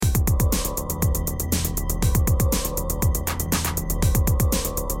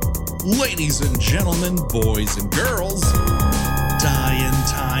Ladies and gentlemen, boys and girls, Die-in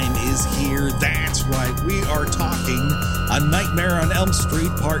Time is here. That's right, we are talking A Nightmare on Elm Street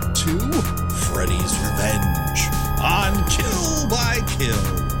Part 2, Freddy's Revenge, on Kill by Kill.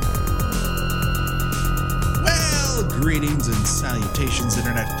 Well, greetings and salutations,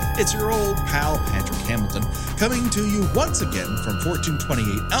 Internet. It's your old pal, Patrick Hamilton, coming to you once again from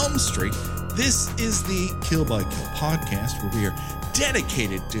 1428 Elm Street. This is the Kill by Kill podcast, where we are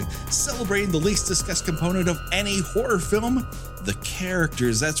dedicated to celebrating the least discussed component of any horror film, the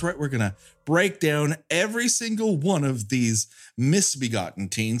characters. That's right, we're going to break down every single one of these misbegotten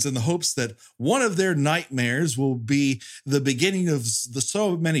teens in the hopes that one of their nightmares will be the beginning of the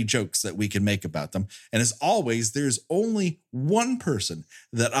so many jokes that we can make about them. And as always, there's only one person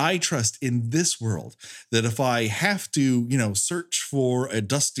that I trust in this world, that if I have to, search for a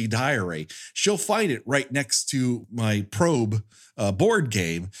dusty diary, she'll find it right next to my Probe board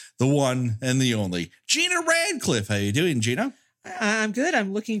game, the one and the only Gina Radcliffe. How you doing, Gina? I'm good.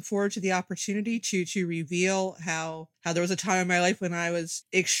 I'm looking forward to the opportunity to reveal how there was a time in my life when I was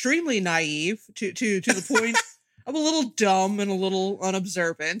extremely naive to the point of a little dumb and a little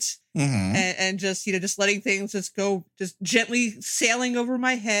unobservant, and just letting things just go, just gently sailing over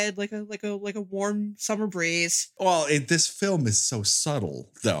my head like a warm summer breeze. Well, this film is so subtle,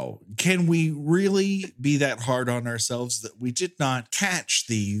 though. Can we really be that hard on ourselves that we did not catch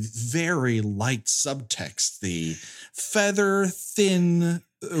the very light subtext, the feather thin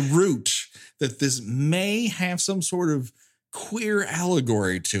root that this may have some sort of queer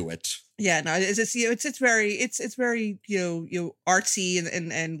allegory to it? Yeah, no, it's very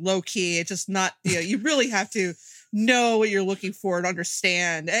artsy and low key. It's just not, you really have to know what you're looking for and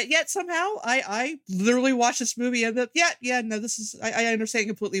understand. And yet somehow I literally watched this movie and I understand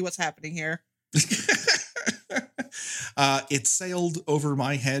completely what's happening here. It sailed over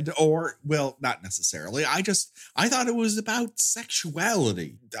my head, or, well, not necessarily. I thought it was about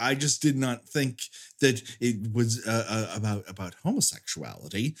sexuality. I just did not think that it was about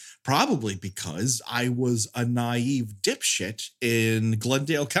homosexuality, probably because I was a naive dipshit in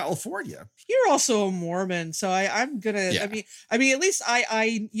Glendale, California. You're also a Mormon, so I'm gonna. Yeah. I mean, at least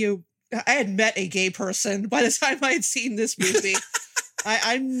I had met a gay person by the time I had seen this movie.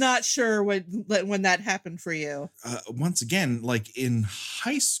 I'm not sure when that happened for you. Once again, like in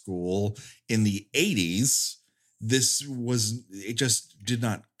high school in the 80s, it just did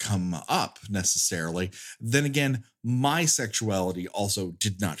not come up necessarily. Then again, my sexuality also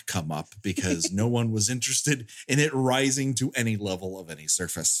did not come up because no one was interested in it rising to any level of any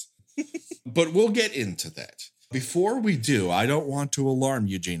surface. But we'll get into that. Before we do, I don't want to alarm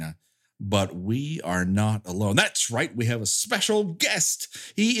you, Gina, but we are not alone. That's right, we have a special guest.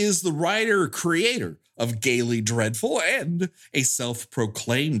 He is the writer-creator of Gaily Dreadful and a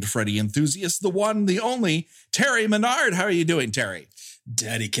self-proclaimed Freddy enthusiast, the one, the only, Terry Menard. How are you doing, Terry?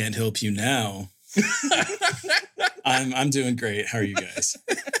 Daddy can't help you now. I'm doing great. How are you guys?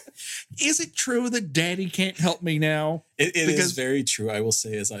 Is it true that Daddy can't help me now? It is very true. I will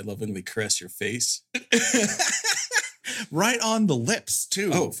say, as I lovingly caress your face. Right on the lips,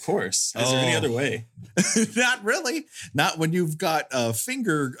 too. Oh, of course. Is there any other way? Not really. Not when you've got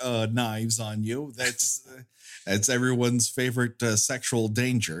finger knives on you. That's everyone's favorite sexual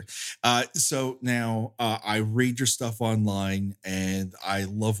danger. So now I read your stuff online, and I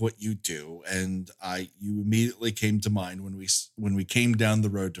love what you do. And you immediately came to mind when we came down the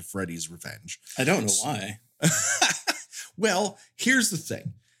road to Freddy's Revenge. I don't know why. Well, here's the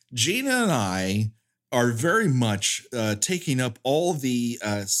thing. Gina and I are very much taking up all the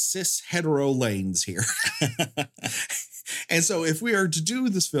cis hetero lanes here. And so if we are to do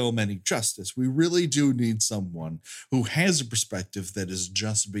this film any justice, we really do need someone who has a perspective that is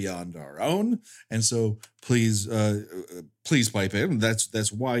just beyond our own. And so please pipe in.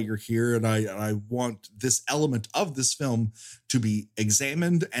 That's why you're here. And I want this element of this film to be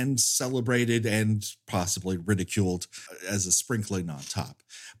examined and celebrated and possibly ridiculed as a sprinkling on top.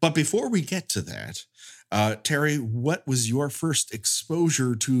 But before we get to that, Terry, what was your first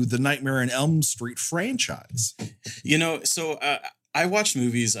exposure to the Nightmare on Elm Street franchise? So I watched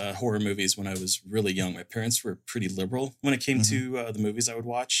movies, horror movies, when I was really young. My parents were pretty liberal when it came to the movies I would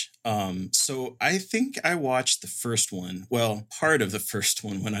watch. So I think I watched the first one, part of the first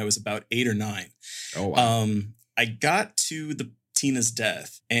one, when I was about 8 or 9. Oh, wow. I got to the Tina's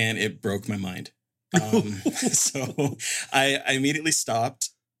death, and it broke my mind. So I immediately stopped.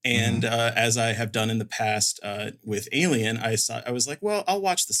 And as I have done in the past with Alien, I was like, well, I'll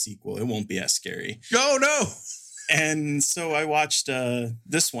watch the sequel. It won't be as scary. Oh, no. And so I watched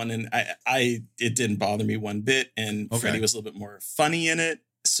this one, and it didn't bother me one bit. And Freddy was a little bit more funny in it.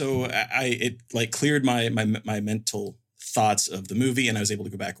 So so it like cleared my mental thoughts of the movie, and I was able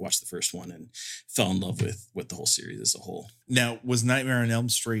to go back and watch the first one and fell in love with the whole series as a whole. Now, was Nightmare on Elm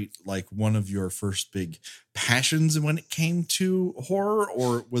Street like one of your first big passions when it came to horror,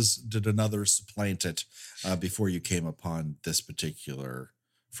 or did another supplant it before you came upon this particular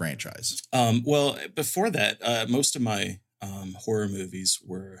franchise? Well, before that, most of my horror movies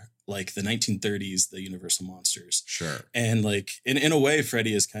were like the 1930s, the Universal monsters. Sure. And like in a way,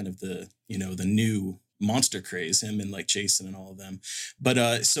 Freddy is kind of the new monster craze, him and like Jason and all of them.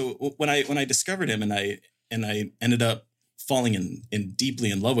 But so when I discovered him and I ended up falling in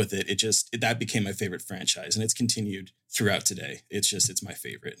deeply in love with it, that became my favorite franchise, and it's continued throughout today. It's my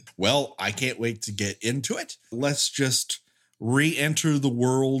favorite. Well, I can't wait to get into it. Let's just re-enter the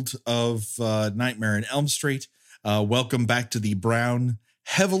world of Nightmare on Elm Street. Welcome back to the brown,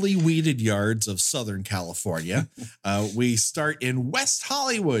 heavily weeded yards of Southern California. We start in West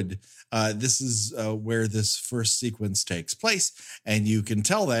Hollywood. This is where this first sequence takes place. And you can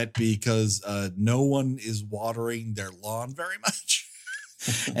tell that because no one is watering their lawn very much.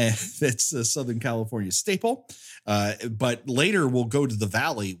 And it's a Southern California staple. But later we'll go to the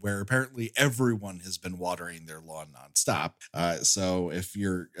Valley, where apparently everyone has been watering their lawn nonstop. So if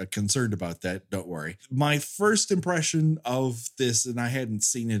you're concerned about that, don't worry. My first impression of this, and I hadn't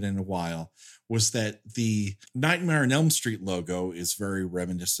seen it in a while, was that the Nightmare on Elm Street logo is very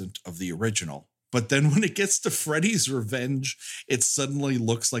reminiscent of the original. But then when it gets to Freddy's Revenge, it suddenly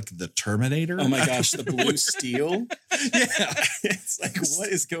looks like the Terminator. Oh my gosh, the blue steel. Yeah. It's like, what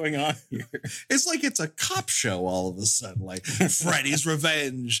is going on here? It's like it's a cop show all of a sudden, like Freddy's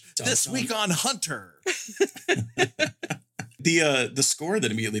Revenge, this week on Hunter. The score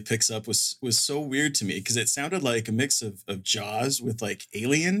that immediately picks up was so weird to me, because it sounded like a mix of Jaws with like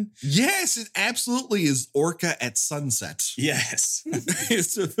Alien. Yes, it absolutely is Orca at sunset. Yes.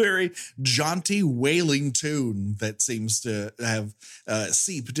 It's a very jaunty wailing tune that seems to have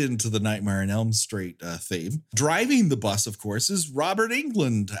seeped into the Nightmare on Elm Street theme. Driving the bus, of course, is Robert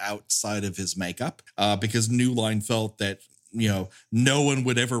Englund outside of his makeup, because New Line felt that no one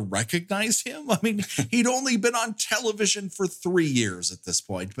would ever recognize him. I mean, he'd only been on television for 3 years at this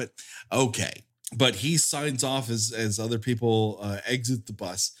point, but okay. But he signs off as other people exit the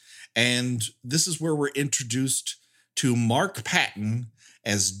bus. And this is where we're introduced to Mark Patton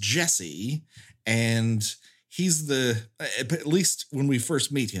as Jesse. And he's at least when we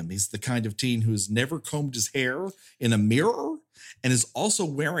first meet him, he's the kind of teen who's never combed his hair in a mirror and is also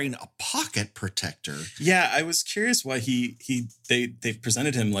wearing a pocket protector. Yeah, I was curious why they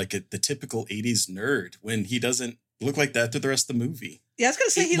presented him like the typical 80s nerd when he doesn't look like that through the rest of the movie. Yeah, I was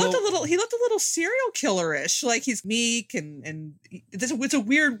gonna say he looked a little serial killer-ish. Like he's meek and it's a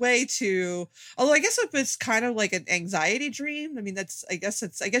weird way to. Although I guess if it's kind of like an anxiety dream. I mean, I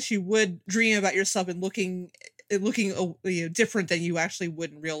guess you would dream about yourself and looking different than you actually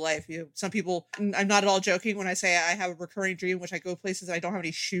would in real life. Some people, I'm not at all joking when I say I have a recurring dream in which I go places and I don't have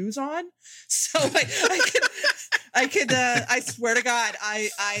any shoes on. So I swear to God,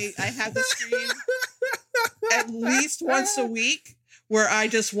 I have this dream at least once a week where I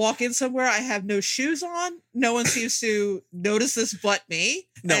just walk in somewhere, I have no shoes on. No one seems to notice this but me.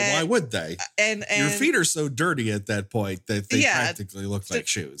 No, why would they? And your feet are so dirty at that point that they practically look like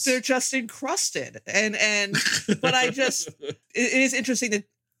shoes. They're just encrusted. But it is interesting that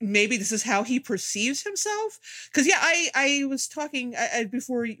maybe this is how he perceives himself. Because I was talking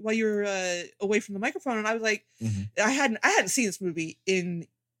before while you were away from the microphone, and I was like, I hadn't seen this movie in.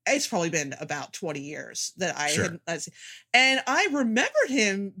 It's probably been about 20 years that I hadn't seen. And I remembered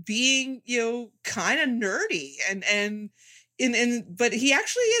him being, kind of nerdy but he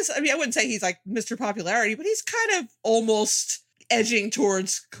actually is. I mean, I wouldn't say he's like Mr. Popularity, but he's kind of almost edging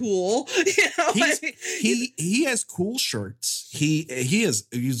towards cool. He has cool shirts.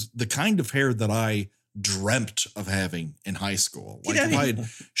 He's the kind of hair that I dreamt of having in high school. Like if I had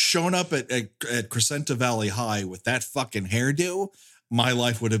shown up at Crescenta Valley High with that fucking hairdo, my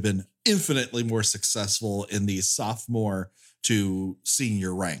life would have been infinitely more successful in the sophomore to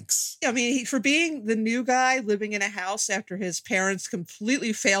senior ranks. I mean, for being the new guy living in a house after his parents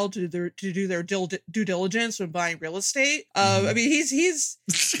completely failed to do their due diligence when buying real estate. I mean, he's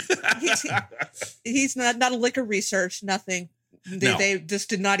not a lick of research, nothing. They just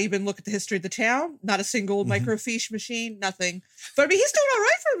did not even look at the history of the town. Not a single microfiche machine, nothing. But I mean, he's doing all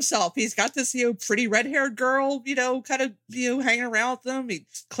right for himself. He's got this, pretty red-haired girl, kind of, hanging around with him.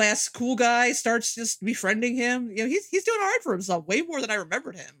 Class cool guy starts just befriending him. He's doing all right for himself, way more than I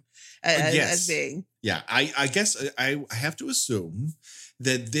remembered him as being. Yeah, I guess I have to assume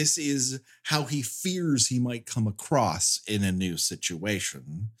that this is how he fears he might come across in a new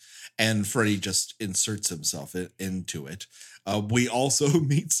situation. And Freddy just inserts himself into it. We also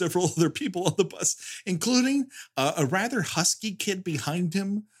meet several other people on the bus, including a rather husky kid behind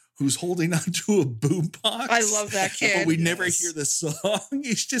him who's holding onto a boombox. I love that kid. But we never hear the song.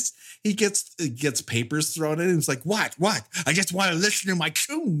 He gets papers thrown at him. He's like, what? I just want to listen to my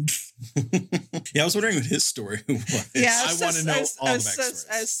tune. Yeah, I was wondering what his story was. Yeah, I want to know all the backstories.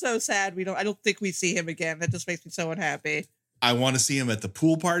 I was so sad. I don't think we see him again. That just makes me so unhappy. I want to see him at the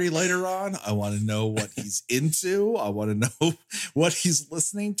pool party later on. I want to know what he's into. I want to know what he's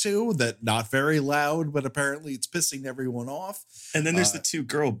listening to. That not very loud, but apparently it's pissing everyone off. And then there's the two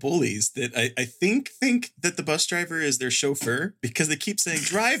girl bullies that I think that the bus driver is their chauffeur because they keep saying,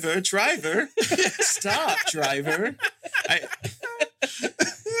 driver, stop, driver.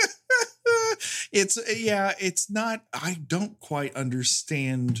 It's not, I don't quite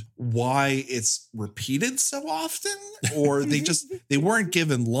understand why it's repeated so often, or they weren't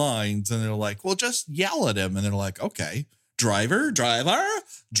given lines and they're like, well, just yell at him. And they're like, okay, driver.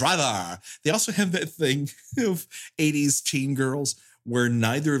 They also have that thing of 80s teen girls where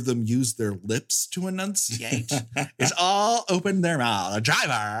neither of them use their lips to enunciate. It's all open their mouth.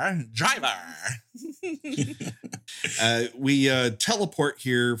 Driver. We teleport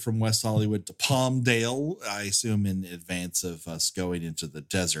here from West Hollywood to Palmdale, I assume in advance of us going into the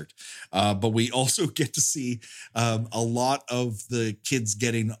desert. But we also get to see a lot of the kids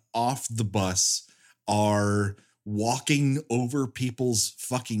getting off the bus are walking over people's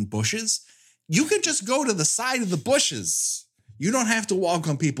fucking bushes. You can just go to the side of the bushes. You don't have to walk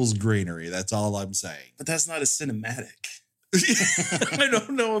on people's greenery. That's all I'm saying. But that's not a cinematic. I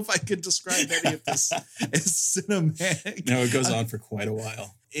don't know if I could describe any of this as cinematic. No, it goes on for quite a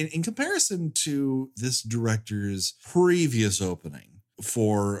while. In comparison to this director's previous opening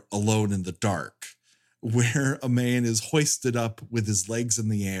for Alone in the Dark, where a man is hoisted up with his legs in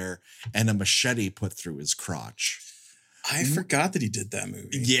the air and a machete put through his crotch. I forgot that he did that movie.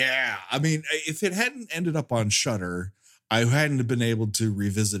 Yeah. I mean, if it hadn't ended up on Shudder, I hadn't been able to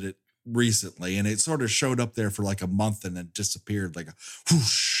revisit it recently, and it sort of showed up there for like a month and then disappeared like a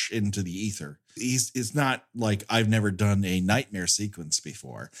whoosh into the ether. It's not like I've never done a nightmare sequence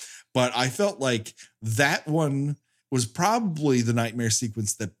before, but I felt like that one was probably the nightmare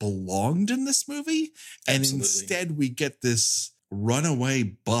sequence that belonged in this movie. And Absolutely. Instead we get this runaway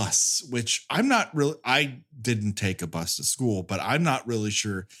bus, which I didn't take a bus to school, but I'm not really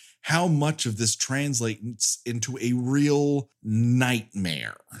sure how much of this translates into a real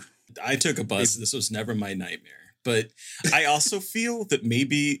nightmare. I took a bus. This was never my nightmare. But I also feel that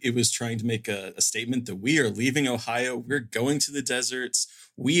maybe it was trying to make a statement that we are leaving Ohio. We're going to the deserts.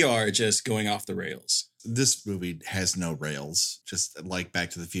 We are just going off the rails. This movie has no rails, just like Back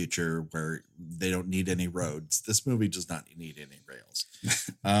to the Future, where they don't need any roads. This movie does not need any rails.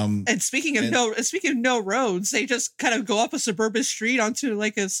 And speaking of no roads, they just kind of go up a suburban street onto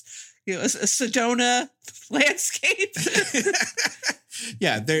like a Sedona landscape.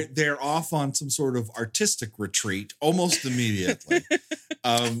 Yeah, they're off on some sort of artistic retreat almost immediately.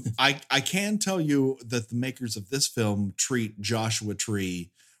 I can tell you that the makers of this film treat Joshua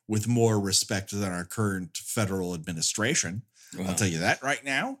Tree with more respect than our current federal administration. Wow. I'll tell you that right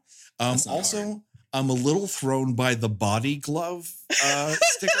now. Also, hard. I'm a little thrown by the body glove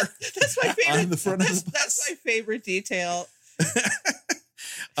sticker. That's my favorite. On the front of the bus. That's my favorite detail.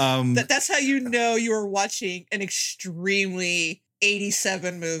 That's how you know you are watching an extremely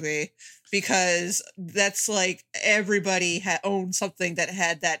 87 movie, because that's like everybody owned something that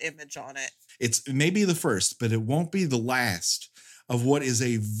had that image on it. It's maybe the first, but it won't be the last of what is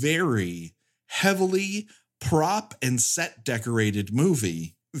a very heavily prop and set decorated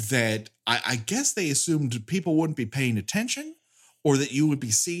movie that I guess they assumed people wouldn't be paying attention, or that you would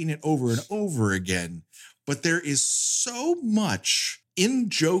be seeing it over and over again. But there is so much in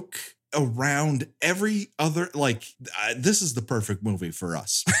joke around every other, this is the perfect movie for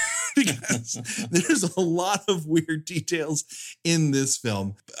us. Because there's a lot of weird details in this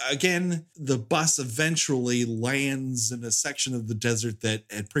film. Again, the bus eventually lands in a section of the desert that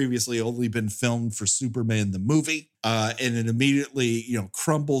had previously only been filmed for Superman the movie, and it immediately,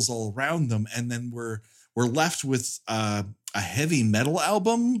 crumbles all around them, and then we're left with a heavy metal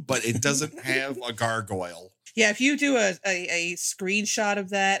album, but it doesn't have a gargoyle. Yeah, if you do a screenshot of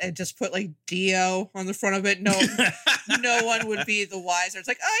that and just put like Dio on the front of it, no one would be the wiser. It's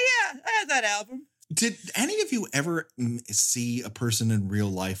like, oh yeah, I had that album. Did any of you ever see a person in real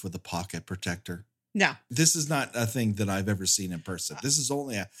life with a pocket protector? No. This is not a thing that I've ever seen in person. This is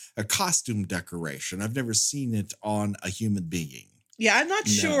only a costume decoration. I've never seen it on a human being. Yeah, I'm not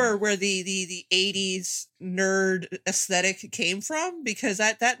No. sure where the 80s nerd aesthetic came from, because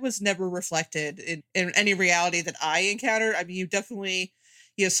that was never reflected in any reality that I encountered. I mean, you definitely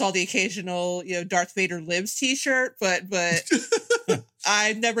saw the occasional Darth Vader lives t-shirt, but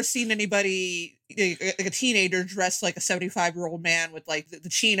I've never seen anybody like a teenager dressed like a 75-year-old man with like the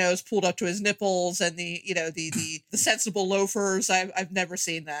chinos pulled up to his nipples and the sensible loafers. I've never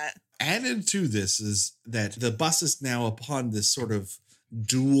seen that. Added to this is that the bus is now upon this sort of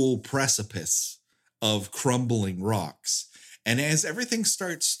dual precipice of crumbling rocks. And as everything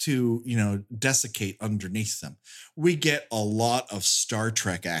starts to, desiccate underneath them, we get a lot of Star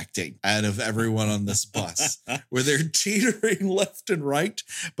Trek acting out of everyone on this bus, where they're teetering left and right,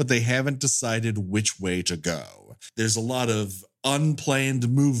 but they haven't decided which way to go. There's a lot of unplanned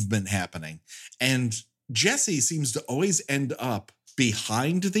movement happening. And Jesse seems to always end up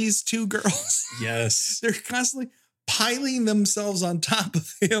behind these two girls. Yes. They're constantly piling themselves on top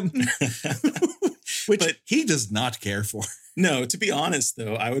of him, which he does not care for. No, to be honest,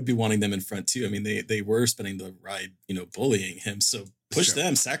 though, I would be wanting them in front too. I mean, they were spending the ride, bullying him. So push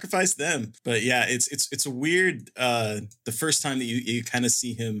them, sacrifice them. But yeah, it's a weird, the first time that you kind of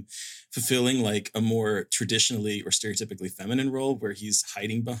see him fulfilling like a more traditionally or stereotypically feminine role, where he's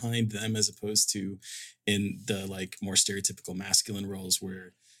hiding behind them, as opposed to in the like more stereotypical masculine roles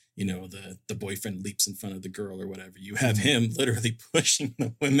where, the boyfriend leaps in front of the girl or whatever. You have him literally pushing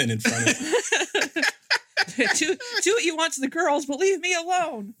the women in front of him. do what you want to the girls, but leave me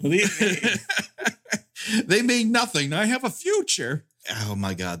alone. Leave me. They mean nothing. I have a future. Oh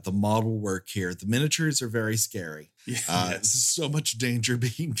my God, the model work here. The miniatures are very scary. Yes. So much danger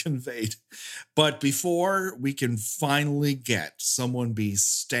being conveyed. But before we can finally get someone be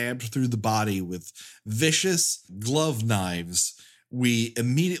stabbed through the body with vicious glove knives, we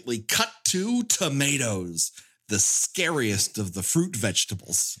immediately cut to tomatoes, the scariest of the fruit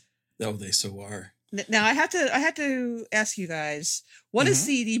vegetables. Oh, they so are. Now I have to ask you guys, what is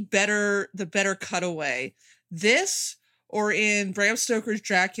the better cutaway? This, or in Bram Stoker's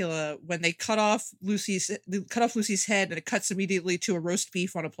Dracula, when they cut off Lucy's head and it cuts immediately to a roast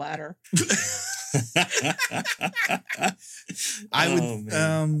beef on a platter?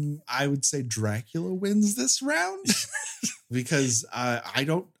 I would say Dracula wins this round because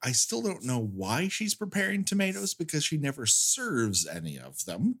I still don't know why she's preparing tomatoes, because she never serves any of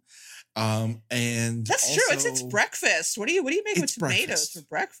them. And that's also, true. It's breakfast. What do you make with tomatoes breakfast for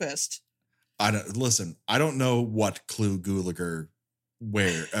breakfast? I don't know what Clu Gulager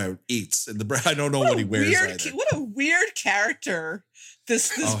eats in the bread. I don't know what he wears either. What a weird character this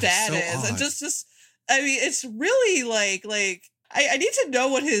dad so is. odd. And just I mean, it's really like I need to know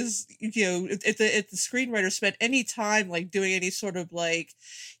what his, if the screenwriter spent any time like doing any sort of like,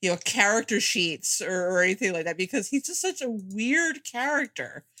 character sheets or anything like that, because he's just such a weird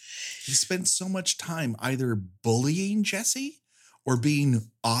character. He spends so much time either bullying Jesse or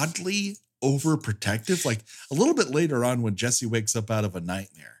being oddly overprotective. Like a little bit later on when Jesse wakes up out of a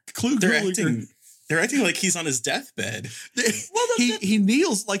nightmare. They're acting like he's on his deathbed. Well, he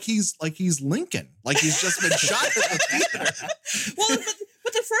kneels like he's Lincoln, like he's just been shot at the theater. Well,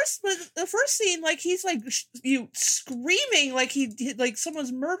 but the first scene, like he's like screaming like he like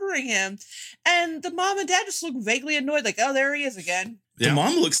someone's murdering him, and the mom and dad just look vaguely annoyed, like, oh, there he is again. The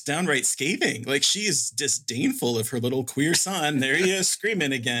mom looks downright scathing, like she is disdainful of her little queer son. There he is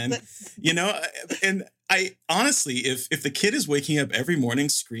screaming again, and I honestly, if the kid is waking up every morning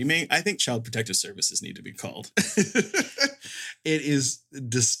screaming, I think Child Protective Services need to be called. It is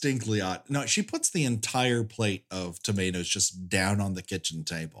distinctly odd. No, she puts the entire plate of tomatoes just down on the kitchen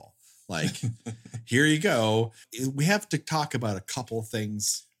table. Like, here you go. We have to talk about a couple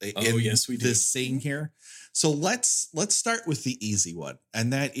things yes, we do. This scene here. So let's start with the easy one,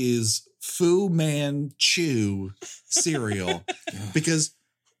 and that is Fu Manchu cereal, because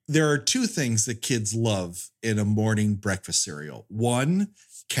there are two things that kids love in a morning breakfast cereal. One,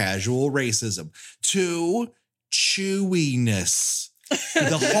 casual racism. Two, chewiness.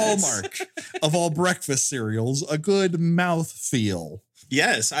 The hallmark of all breakfast cereals, a good mouth feel.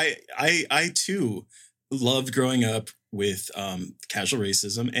 Yes, I too loved growing up with casual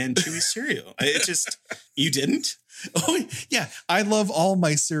racism and chewy cereal. It just, you didn't? Oh, yeah. I love all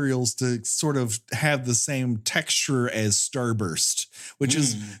my cereals to sort of have the same texture as Starburst, which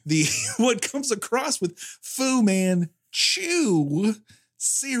is what comes across with Fu Manchu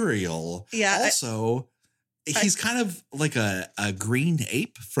cereal. Yeah. Also, he's kind of like a green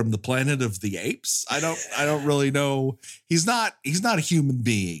ape from the Planet of the Apes. I don't really know. He's not a human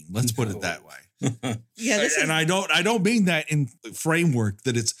being. Let's put it that way. Yeah, this is And I don't mean that in framework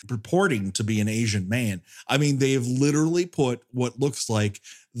that it's purporting to be an Asian man. I mean, they have literally put what looks like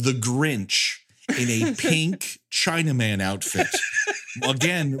the Grinch in a pink Chinaman outfit.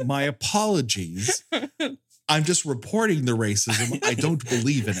 Again, my apologies. I'm just reporting the racism. I don't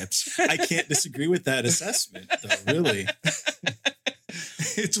believe in it. I can't disagree with that assessment, though, really.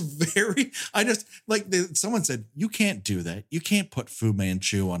 It's very, I just, like, someone said, you can't do that. You can't put Fu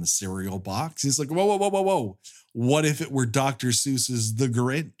Manchu on a cereal box. He's like, whoa, whoa, whoa, whoa, whoa. What if it were Dr. Seuss's The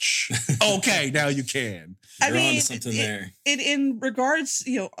Grinch? Okay, now you can. You're onto something there. In regards,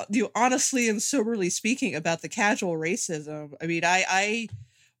 honestly and soberly speaking about the casual racism, I mean, I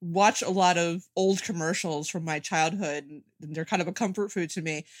watch a lot of old commercials from my childhood, and they're kind of a comfort food to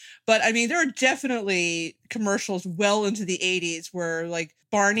me. But I mean, there are definitely commercials well into the 80s where, like,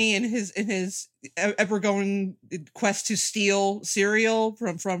 Barney in his ever-going quest to steal cereal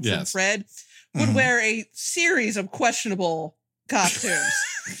from Fred would wear a series of questionable costumes.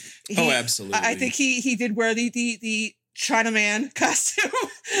 Absolutely. I think he did wear the Chinaman costume.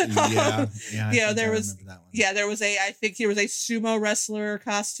 There was I think there was a sumo wrestler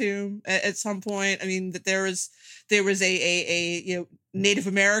costume at some point. I mean, that there was a Native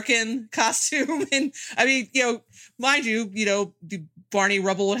American costume, and I mean, mind you, Barney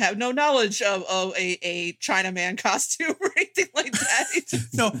Rubble would have no knowledge of a Chinaman costume or anything like that.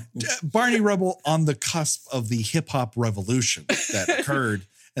 No, Barney Rubble on the cusp of the hip hop revolution that occurred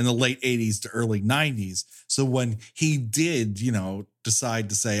in the late 80s to early 90s. So when he did, decide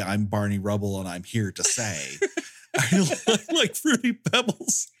to say, I'm Barney Rubble and I'm here to say, I like Fruity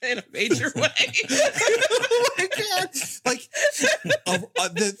Pebbles. In a major way. Oh my God. Like,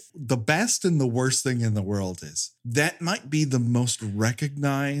 the best and the worst thing in the world is that might be the most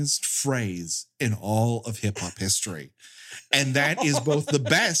recognized phrase in all of hip hop history. And that is both the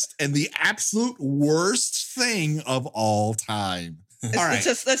best and the absolute worst thing of all time. All right.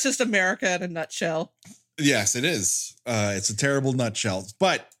 That's just America in a nutshell. Yes, it is. It's a terrible nutshell.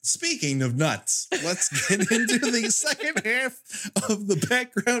 But speaking of nuts, let's get into the second half of the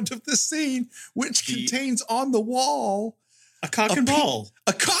background of the scene, which contains on the wall a cock and ball.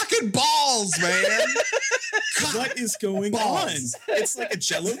 A cock and balls, man. What is going on? It's like a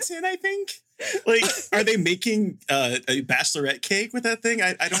Jell-O tin, I think. Like, are they making a bachelorette cake with that thing?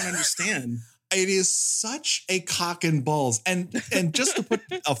 I don't understand. It is such a cock and balls. And just to put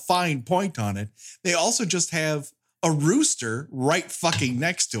a fine point on it, they also just have a rooster right fucking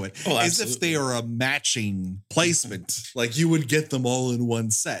next to it. Oh, as if they are a matching placement. Like you would get them all in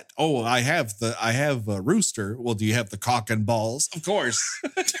one set. Oh, I have a rooster. Well, do you have the cock and balls? Of course.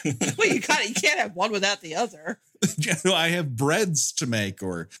 Well, you can't have one without the other. I have breads to make,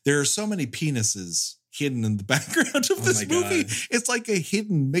 or there are so many penises hidden in the background of this movie. God. It's like a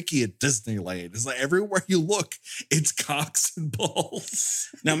hidden Mickey at Disneyland. It's like everywhere you look, it's cocks and balls.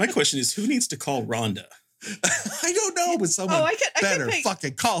 Now, my question is, who needs to call Rhonda? I don't know, but someone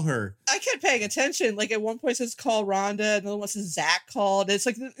fucking call her. I kept paying attention. Like at one point it says call Rhonda, another one says Zach called. It's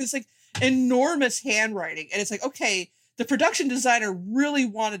like enormous handwriting. And it's like, okay, the production designer really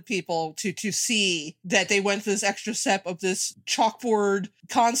wanted people to see that they went through this extra step of this chalkboard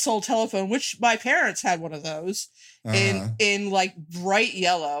console telephone, which my parents had one of those in like bright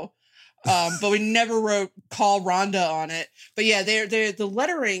yellow. But we never wrote call Rhonda on it. But yeah, the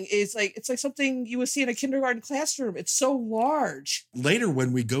lettering is like, it's like something you would see in a kindergarten classroom. It's so large. Later,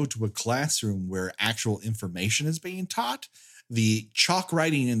 when we go to a classroom where actual information is being taught, the chalk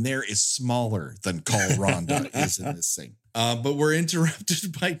writing in there is smaller than call Rhonda is in this thing. But we're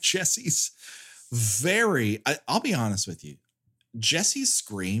interrupted by Jesse's I'll be honest with you. Jesse's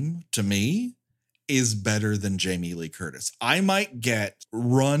scream to me is better than Jamie Lee Curtis. I might get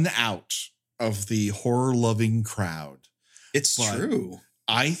run out of the horror-loving crowd. It's true.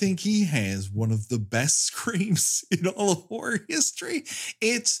 I think he has one of the best screams in all of horror history.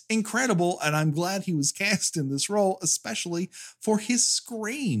 It's incredible, and I'm glad he was cast in this role, especially for his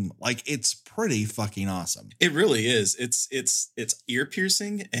scream. Like, it's pretty fucking awesome. It really is. It's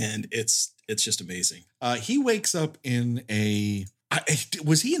ear-piercing, and it's just amazing. He wakes up in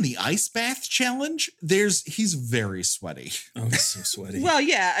was he in the ice bath challenge? He's very sweaty. Oh, he's so sweaty. Well,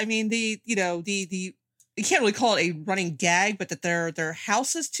 yeah. I mean, you can't really call it a running gag, but that their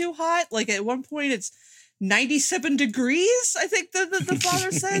house is too hot. Like at one point, it's 97 degrees. I think the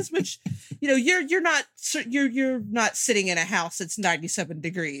father says, which you know, you're not sitting in a house that's 97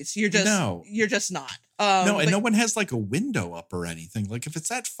 degrees. You're just not. No, and no one has like a window up or anything. Like if it's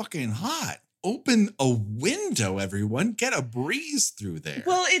that fucking hot, open a window, everyone. Get a breeze through there.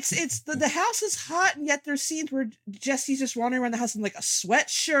 Well, the house is hot, and yet there's scenes where Jesse's just wandering around the house in like a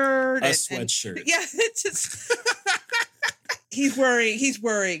sweatshirt. Yeah, it's just he's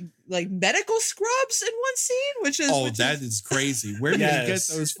wearing like medical scrubs in one scene, which is crazy. Where did he get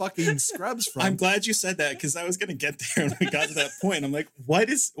those fucking scrubs from? I'm glad you said that because I was gonna get there when we got to that point. I'm like, why?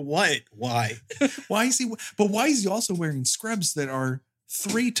 Why is he also wearing scrubs that are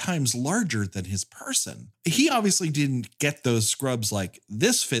 3 times larger than his person? He obviously didn't get those scrubs like,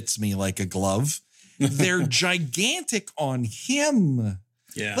 this fits me like a glove. They're gigantic on him.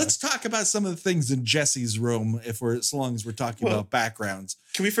 Yeah. Let's talk about some of the things in Jesse's room as long as we're talking about backgrounds.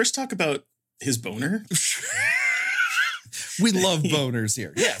 Can we first talk about his boner? We love boners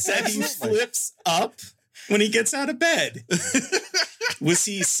here. Yes, that he flips up when he gets out of bed. Was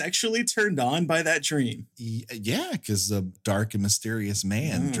he sexually turned on by that dream? Yeah, because a dark and mysterious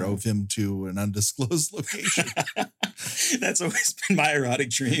man drove him to an undisclosed location. That's always been my erotic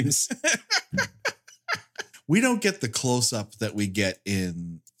dreams. We don't get the close-up that we get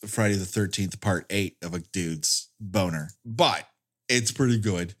in Friday the 13th, Part 8 of a dude's boner, but it's pretty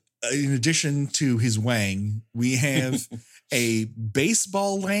good. In addition to his wang, we have a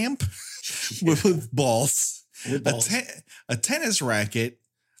baseball lamp with balls. A tennis racket,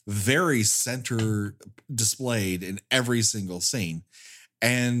 very center displayed in every single scene.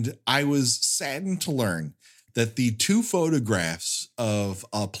 And I was saddened to learn that the 2 photographs of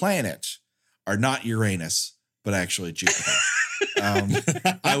a planet are not Uranus, but actually Jupiter.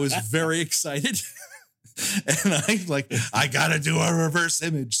 I was very excited. And I gotta do a reverse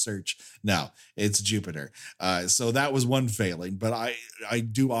image search. No, it's Jupiter. So that was one failing, but I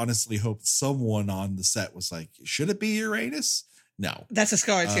do honestly hope someone on the set was like, should it be Uranus? No, that's just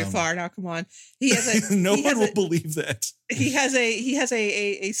going too far. Now, come on. He has no one will believe that. He has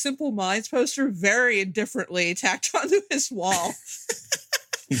a Simple Minds poster very indifferently tacked onto his wall.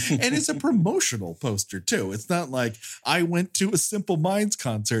 And it's a promotional poster too. It's not like I went to a Simple Minds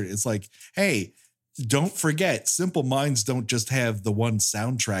concert. It's like, hey, don't forget, Simple Minds don't just have the one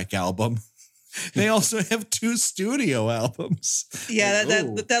soundtrack album. They also have 2 studio albums. Yeah,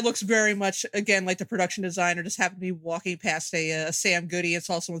 that looks very much, again, like the production designer just happened to be walking past a Sam Goody and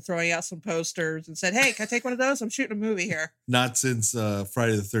saw someone throwing out some posters and said, hey, can I take one of those? I'm shooting a movie here. Not since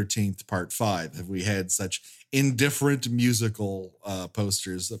Friday the 13th, Part 5, have we had such indifferent musical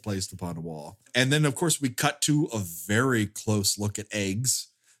posters placed upon a wall. And then, of course, we cut to a very close look at eggs.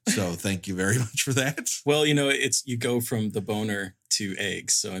 So thank you very much for that. Well, you go from the boner to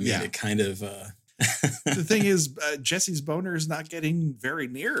eggs. So, I mean, it kind of... The thing is, Jesse's boner is not getting very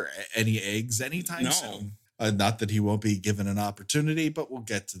near any eggs anytime soon. Not that he won't be given an opportunity, but we'll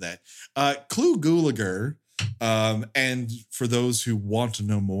get to that. Clu Gulager, and for those who want to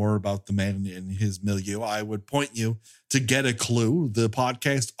know more about the man in his milieu, I would point you to Get a Clue, the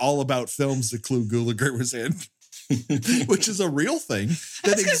podcast all about films that Clu Gulager was in. Which is a real thing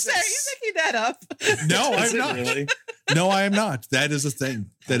that exists. Are you making that up? No, I'm not. Really? No, I am not. That is a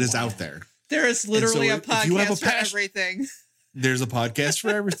thing that is out there. There is literally a podcast for everything. There's a podcast for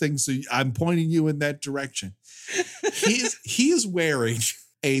everything. So I'm pointing you in that direction. He is wearing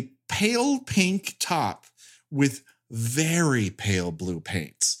a pale pink top with very pale blue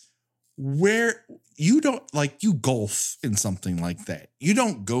paints. Where you don't you golf in something like that. You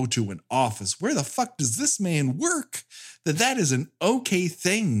don't go to an office. Where the fuck does this man work? That is an okay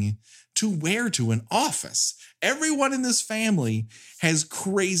thing to wear to an office. Everyone in this family has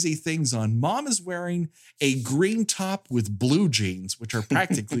crazy things on. Mom is wearing a green top with blue jeans, which are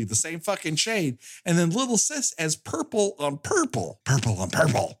practically the same fucking shade. And then little sis has purple on purple. Purple on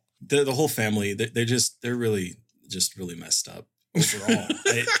purple. The whole family, they're really messed up overall.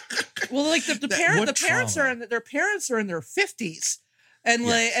 Well, like the parents are in their 50s,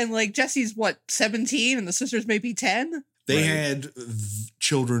 and like Jesse's 17, and the sisters maybe 10. They had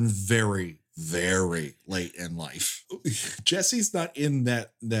children very, very late in life. Jesse's not in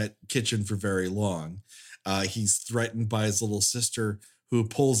that kitchen for very long. He's threatened by his little sister, who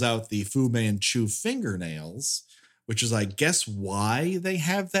pulls out the Fu Manchu fingernails, which is, I guess, why they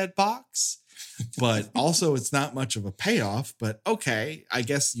have that box. But also, it's not much of a payoff. But okay, I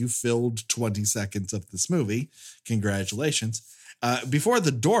guess you filled 20 seconds of this movie. Congratulations. Before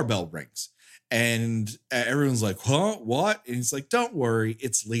the doorbell rings, and everyone's like, huh, what? And he's like, don't worry,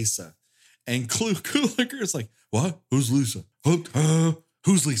 it's Lisa. And Clu Gulager is like, what? Who's Lisa?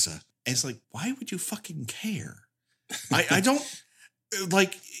 Who's Lisa? And it's like, why would you fucking care? I don't,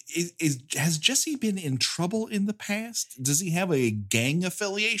 like, has Jesse been in trouble in the past? Does he have a gang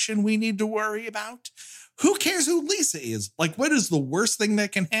affiliation we need to worry about? Who cares who Lisa is? Like, what is the worst thing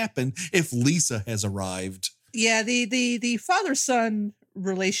that can happen if Lisa has arrived? Yeah, the father-son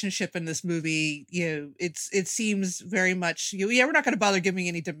relationship in this movie, it seems very much, we're not going to bother giving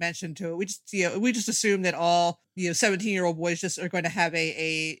any dimension to it. We just assume that all 17-year-old boys just are going to have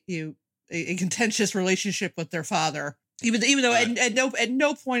a contentious relationship with their father, even though at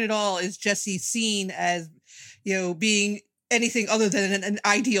no point at all is Jesse seen as being anything other than an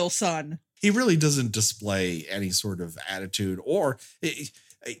ideal son. He really doesn't display any sort of attitude, or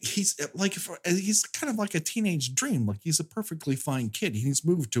he's kind of like a teenage dream. Like, he's a perfectly fine kid. He's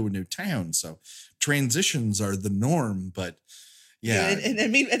moved to a new town, so transitions are the norm. But yeah, and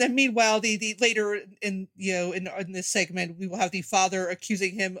then meanwhile, the later in this segment, we will have the father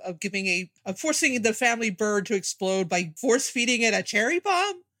accusing him of of forcing the family bird to explode by force feeding it a cherry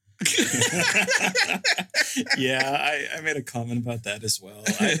bomb. Yeah, I made a comment about that as well.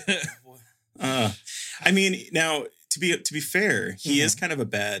 I mean, now to be fair, he is kind of a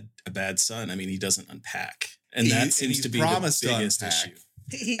bad son. I mean, he doesn't unpack, and that seems to be the biggest issue.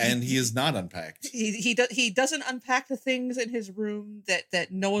 And he is not unpacked. He doesn't unpack the things in his room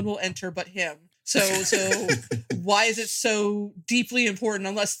that no one will enter but him. So why is it so deeply important?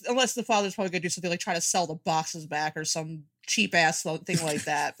 Unless the father's probably going to do something like try to sell the boxes back or some cheap ass thing like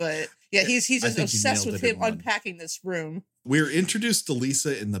that. But yeah, he's just obsessed with him unpacking this room. We're introduced to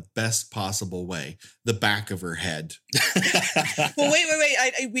Lisa in the best possible way, the back of her head. Well,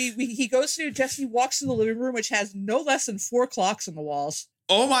 wait. He goes to Jesse walks to the living room, which has no less than 4 clocks on the walls.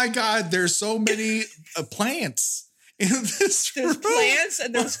 Oh my God, there's so many plants in this room. There's plants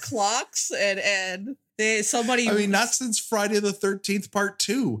and there's clocks and somebody. I mean, not since Friday the 13th Part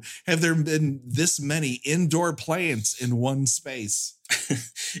 2 have there been this many indoor plants in one space.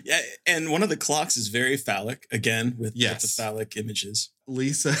 Yeah, and one of the clocks is very phallic, again, with the phallic images.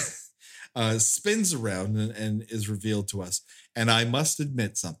 Lisa spins around and is revealed to us. And I must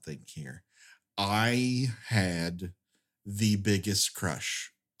admit something here. I had the biggest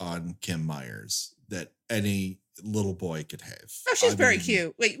crush on Kim Myers that any little boy could have. Oh, she's very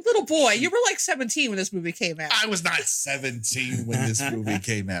cute. Wait, little boy, you were like 17 when this movie came out. I was not 17 when this movie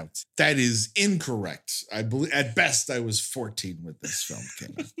came out. That is incorrect. I believe at best I was 14 when this film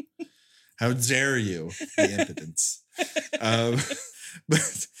came out. How dare you? The impotence.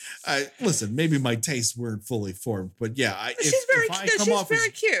 But listen, maybe my tastes weren't fully formed, but yeah, she's very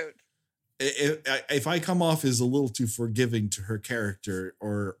cute. If I come off as a little too forgiving to her character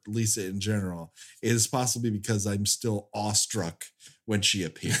or Lisa in general, it is possibly because I'm still awestruck when she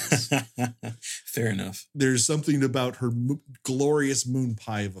appears. Fair enough. There's something about her glorious moon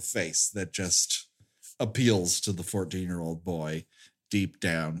pie of a face that just appeals to the 14-year-old boy deep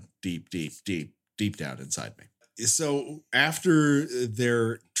down inside me. So after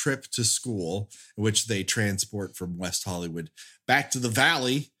their trip to school, which they transport from West Hollywood back to the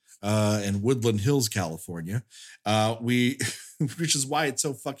Valley, in Woodland Hills, California, which is why it's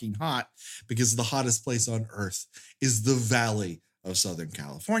so fucking hot, because the hottest place on earth is the Valley of Southern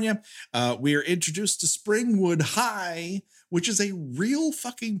California. We are introduced to Springwood High, which is a real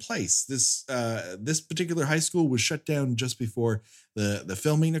fucking place. This particular high school was shut down just before the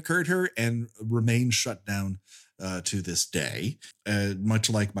filming occurred here and remains shut down to this day, much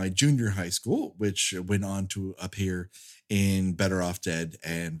like my junior high school, which went on to appear in Better Off Dead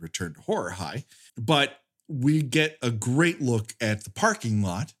and Return to Horror High. But we get a great look at the parking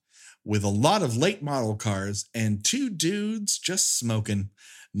lot with a lot of late model cars and 2 dudes just smoking.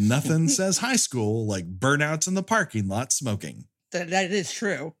 Nothing says high school like burnouts in the parking lot smoking. That is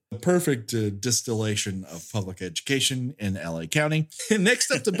true. A perfect distillation of public education in LA County. Next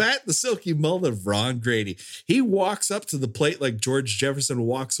up to bat, the silky mullet of Ron Grady. He walks up to the plate like George Jefferson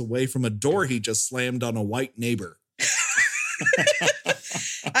walks away from a door he just slammed on a white neighbor.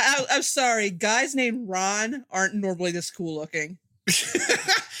 I'm sorry. Guys named Ron aren't normally this cool looking.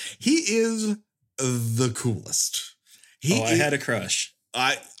 He is the coolest. I had a crush.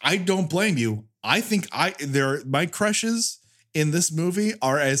 I don't blame you. I think my crushes in this movie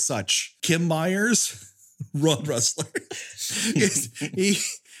are as such. Kim Myers, Ron Rustler. he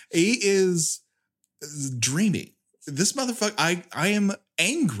is dreamy. This motherfucker, I am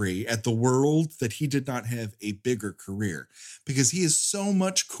angry at the world that he did not have a bigger career, because he is so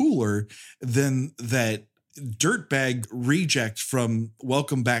much cooler than that dirtbag reject from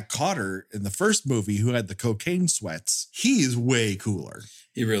Welcome Back Kotter in the first movie who had the cocaine sweats. He is way cooler.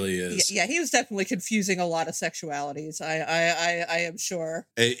 He really is. Yeah, he was definitely confusing a lot of sexualities. I am sure.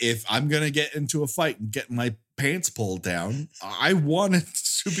 If I'm going to get into a fight and get my pants pulled down, I want to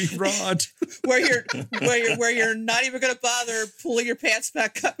to be Rod. where you're not even going to bother pulling your pants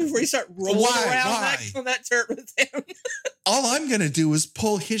back up before you start rolling around on that dirt with him. All I'm going to do is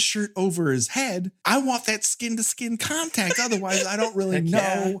pull his shirt over his head. I want that skin to skin contact. Otherwise, I don't really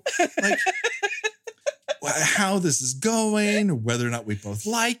know like how this is going, whether or not we both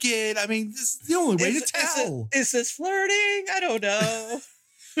like it. I mean, this is the only way to tell. Is this flirting? I don't know.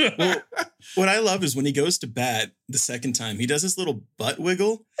 Well, what I love is when he goes to bat the second time, he does this little butt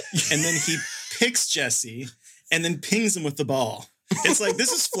wiggle and then he picks Jesse and then pings him with the ball. It's like,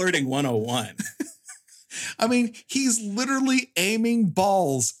 this is flirting 101. I mean, he's literally aiming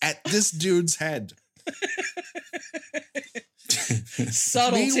balls at this dude's head.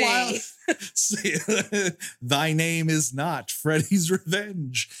 Subtlety. Meanwhile, thy name is not Freddy's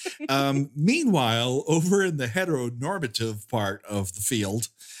Revenge. Meanwhile, over in the heteronormative part of the field,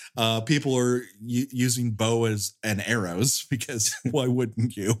 people are using bows and arrows because why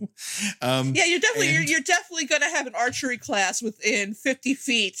wouldn't you? Yeah, you're definitely going to have an archery class within 50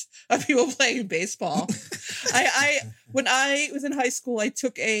 feet of people playing baseball. When I was in high school, I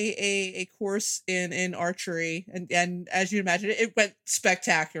took a course in archery, and as you imagine, it went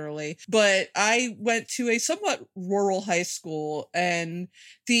spectacularly. But I went to a somewhat rural high school, and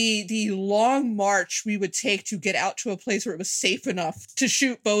the long march we would take to get out to a place where it was safe enough to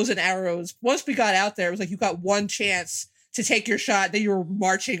shoot bows and arrows. Once we got out there, it was like you got one chance to take your shot, then you were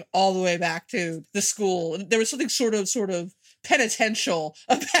marching all the way back to the school. And there was something sort of penitential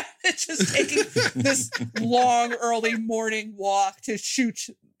about it, just taking this long early morning walk to shoot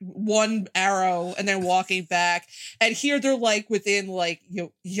one arrow and then walking back. And here they're like within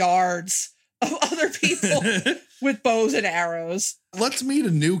yards of other people with bows and arrows. Let's meet a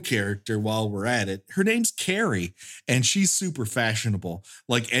new character while we're at it. Her name's Carrie, and she's super fashionable,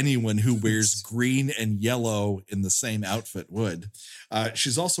 like anyone who wears green and yellow in the same outfit would.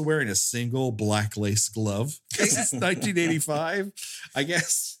 She's also wearing a single black lace glove. This is 1985, I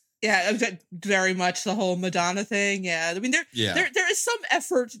guess. Yeah, very much the whole Madonna thing. Yeah, I mean, there is some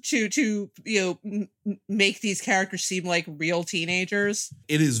effort to make these characters seem like real teenagers.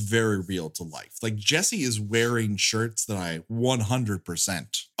 It is very real to life. Like Jesse is wearing shirts that I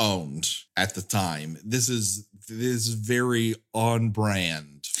 100% owned at the time. This is very on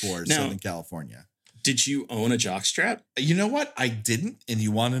brand for Southern California. Did you own a jockstrap? You know what? I didn't, and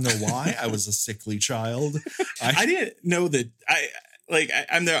you want to know why? I was a sickly child. I didn't know that.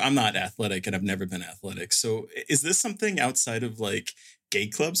 I'm not athletic, and I've never been athletic. So is this something outside of like gay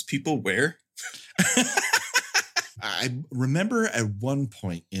clubs people wear? I remember at one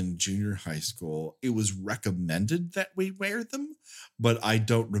point in junior high school, it was recommended that we wear them, but I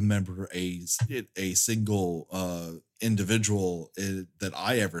don't remember a single individual that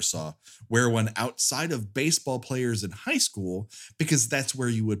I ever saw wear one outside of baseball players in high school, because that's where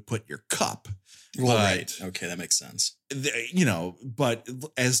you would put your cup. Well, right. Okay, that makes sense. But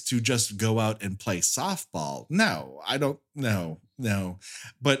as to just go out and play softball, no, I don't know. No.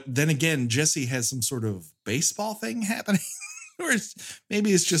 But then again, Jesse has some sort of baseball thing happening. Or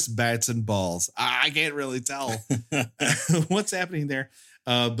maybe it's just bats and balls. I can't really tell what's happening there.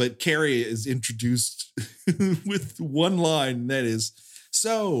 But Carrie is introduced with one line, and that is,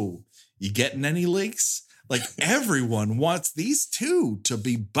 "So, you getting any leaks?" Like everyone wants these two to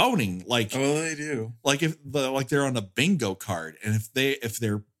be boning. Like, oh, they do. Like if they're on a bingo card, and if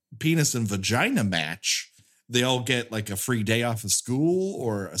their penis and vagina match, they all get like a free day off of school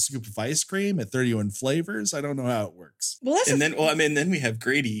or a scoop of ice cream at 31 Flavors. I don't know how it works. Well, then we have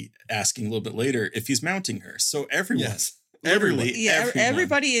Grady asking a little bit later if he's mounting her. So everyone. Yes.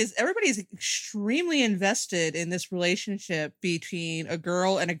 Everybody is extremely invested in this relationship between a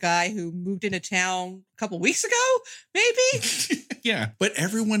girl and a guy who moved into town a couple weeks ago, maybe. Yeah, but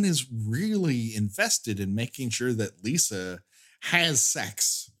everyone is really invested in making sure that Lisa has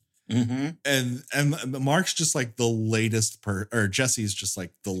sex. Mm-hmm. And Mark's just like the latest or Jesse's just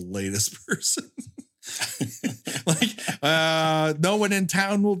like the latest person. No one in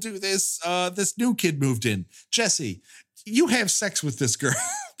town will do this. This new kid moved in. Jesse, you have sex with this girl,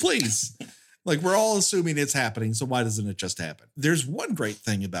 please. Like, we're all assuming it's happening, so why doesn't it just happen? There's one great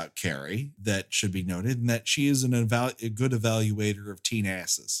thing about Carrie that should be noted, and that she is a good evaluator of teen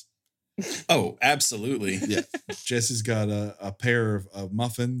asses. Oh, absolutely. Yeah. Jesse's got a pair of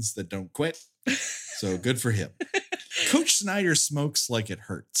muffins that don't quit, so good for him. Coach Snyder smokes like it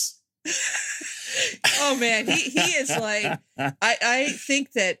hurts. Oh man, he is like I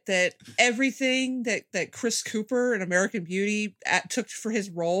think that everything that Chris Cooper in American Beauty took for his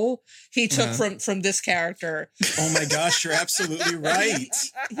role, he took from this character. Oh my gosh, you're absolutely right.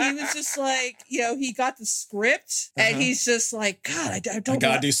 He was just like, he got the script and he's just like, God, I don't. I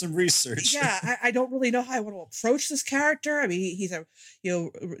gotta do some research. Yeah, I don't really know how I want to approach this character. I mean, he's a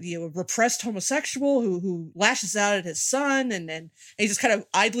repressed homosexual who lashes out at his son, and he's just kind of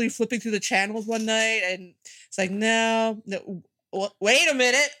idly flipping through the channels one night, and it's like, no, wait a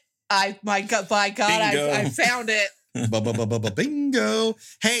minute, by God, I found it. Bingo.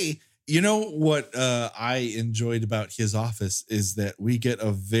 Hey, you know what I enjoyed about his office is that we get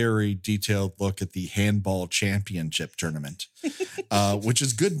a very detailed look at the handball championship tournament, which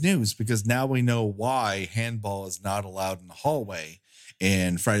is good news because now we know why handball is not allowed in the hallway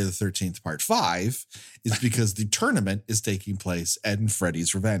in Friday the 13th Part 5 is because the tournament is taking place at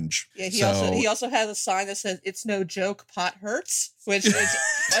Freddy's Revenge. Yeah, he also has a sign that says "It's no joke, pot hurts," which is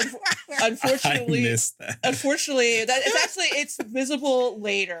unfortunately, it's visible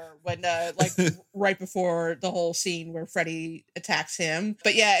later when right before the whole scene where Freddy attacks him.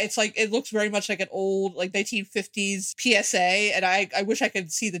 But yeah, it's like it looks very much like an old 1950s PSA, and I wish I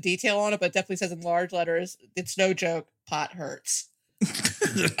could see the detail on it, but it definitely says in large letters, "It's no joke, pot hurts."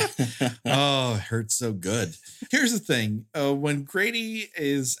 Oh, it hurts so good. Here's the thing. When Grady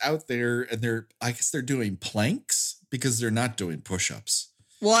is out there and I guess they're doing planks because they're not doing push-ups.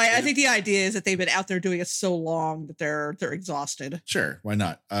 Well, I think the idea is that they've been out there doing it so long that they're exhausted. Sure, why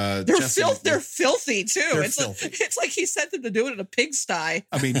not? They're filthy too. It's like he sent them to do it in a pigsty.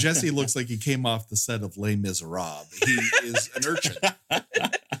 I mean, Jesse looks like he came off the set of Les Miserables. He is an urchin.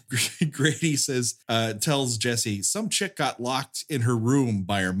 Grady tells Jesse some chick got locked in her room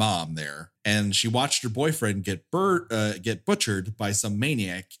by her mom there, and she watched her boyfriend get butchered by some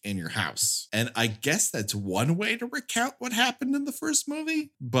maniac in your house. And I guess that's one way to recount what happened in the first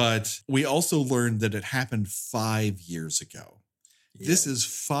movie. But we also learned that it happened 5 years ago. Yeah. This is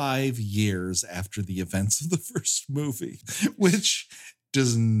 5 years after the events of the first movie, which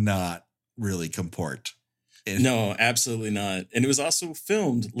does not really comport. No, absolutely not. And it was also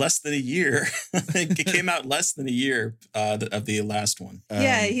filmed less than a year. It came out less than a year of the last one.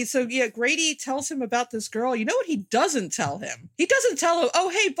 Grady tells him about this girl. You know what he doesn't tell him? He doesn't tell him, oh,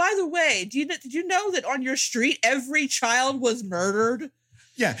 hey, by the way, did you know that on your street, every child was murdered?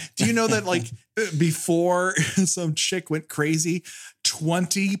 Yeah. Do you know that before some chick went crazy,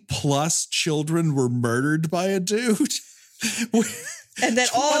 20 plus children were murdered by a dude? And then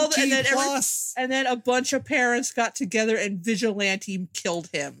and then a bunch of parents got together and vigilante killed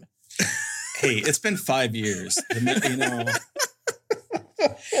him. Hey, it's been 5 years.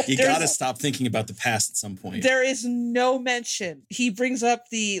 You gotta stop thinking about the past at some point. There is no mention. He brings up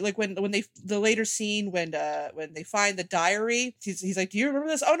the later scene when they find the diary. He's like, "Do you remember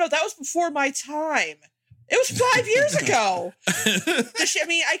this?" Oh no, that was before my time. It was 5 years ago.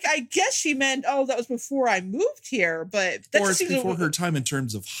 I guess she meant, oh, that was before I moved here, but that or it's before her time in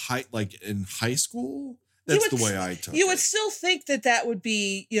terms of in high school. That's the way I took it. You would still think that would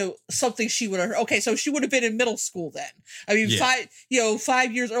be, something she would have. Okay, so she would have been in middle school then. I mean, 5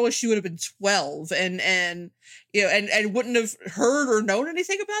 years earlier, she would have been 12, and wouldn't have heard or known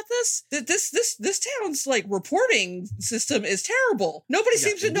anything about this. This town's reporting system is terrible. Nobody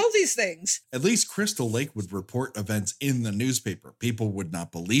seems to know these things. At least Crystal Lake would report events in the newspaper. People would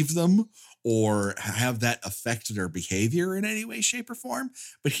not believe them or have that affect their behavior in any way, shape, or form.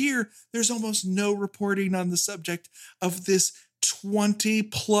 But here, there's almost no reporting on the subject of this 20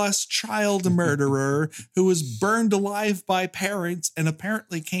 plus child murderer who was burned alive by parents and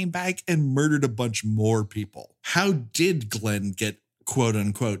apparently came back and murdered a bunch more people. How did Glenn get quote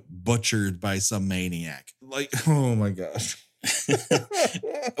unquote butchered by some maniac? Oh my gosh.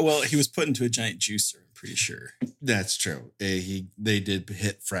 Well, he was put into a giant juicer, I'm pretty sure. That's true. They did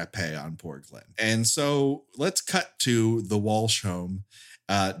hit frappe on poor Glenn. And so let's cut to the Walsh home.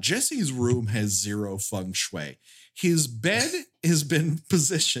 Jesse's room has zero feng shui. His bed has been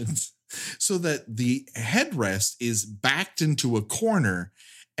positioned so that the headrest is backed into a corner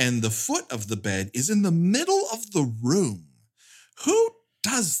and the foot of the bed is in the middle of the room. Who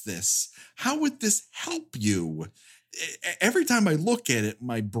does this? How would this help you? Every time I look at it,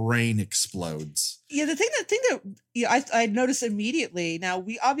 my brain explodes. Yeah, the thing that I noticed immediately. Now,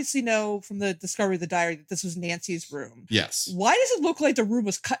 we obviously know from the discovery of the diary that this was Nancy's room. Yes. Why does it look like the room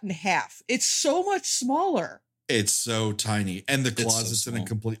was cut in half? It's so much smaller. It's so tiny, and the so closet's in a small.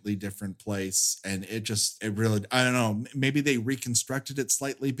 completely different place. And it really, I don't know, maybe they reconstructed it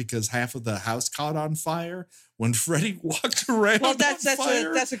slightly because half of the house caught on fire when Freddy walked around. Well, that's on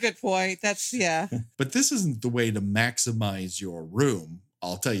fire. that's a good point. That's yeah. But this isn't the way to maximize your room.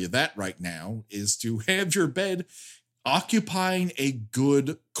 I'll tell you that right now, is to have your bed occupying a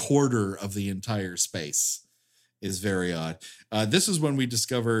good quarter of the entire space. Is very odd. This is when we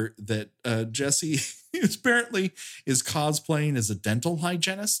discover that Jesse apparently is cosplaying as a dental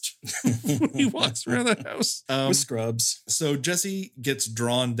hygienist when he walks around the house. With scrubs. So Jesse gets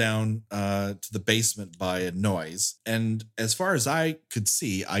drawn down to the basement by a noise. And as far as I could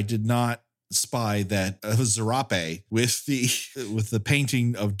see, I did not spy that a Zarape with the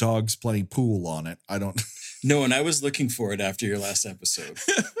painting of dogs playing pool on it. I don't. No, and I was looking for it after your last episode.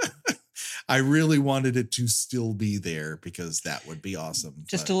 I really wanted it to still be there because that would be awesome.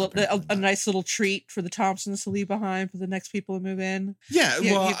 Just but a nice little treat for the Thompsons to leave behind for the next people to move in. Yeah,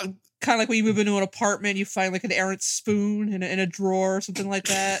 well, kind of like when you move into an apartment, you find like an errant spoon in a drawer or something like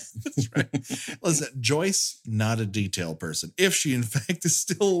that. That's right. Listen, Joyce, not a detail person. If she in fact is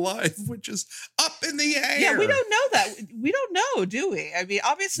still alive, which is up in the air. Yeah, we don't know that. We don't know, do we? I mean,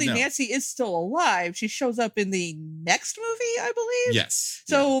 obviously No. Nancy is still alive. She shows up in the next movie, I believe. Yes.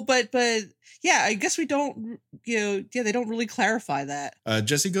 So, but yeah, I guess we don't, they don't really clarify that.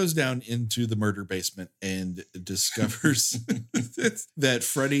 Jesse goes down into the murder basement and discovers that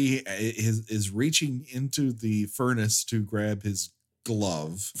Freddy is reaching into the furnace to grab his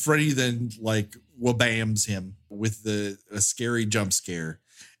glove. Freddy then wabams him with a scary jump scare.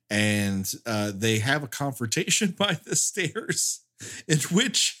 And they have a confrontation by the stairs in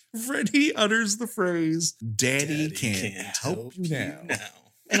which Freddy utters the phrase, Daddy can't help you now.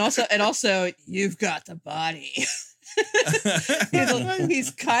 And also, you've got the body.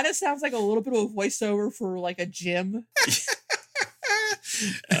 He's kind of sounds like a little bit of a voiceover for like a gym.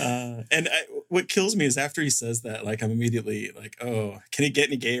 What kills me is after he says that, like, I'm immediately like, oh, can it get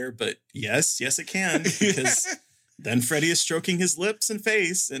any gayer? But yes, it can. Because then Freddy is stroking his lips and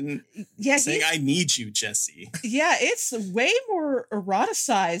face and saying, I need you, Jesse. Yeah, it's way more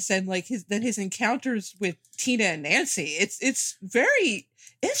eroticized than his encounters with Tina and Nancy. It's very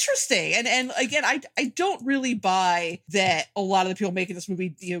interesting. And again, I don't really buy that a lot of the people making this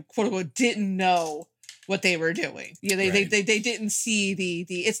movie, quote unquote, didn't know what they were doing. They didn't see the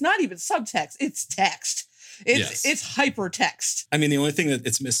it's not even subtext, it's text. It's hypertext. I mean, the only thing that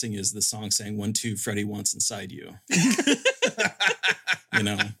it's missing is the song saying 1, 2, Freddy wants inside you.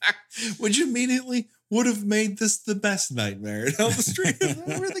 Which immediately would have made this the best Nightmare on Elm Street if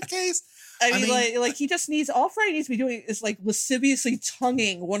that were the case. I mean, he just needs, all Freddy needs to be doing is like lasciviously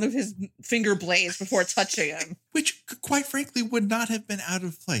tonguing one of his finger blades before touching him. Which, quite frankly, would not have been out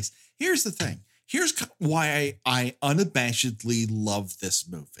of place. Here's the thing. Here's why I unabashedly love this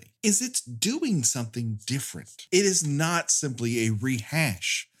movie, is it's doing something different. It is not simply a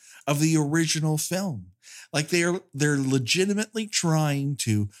rehash of the original film. Like they're legitimately trying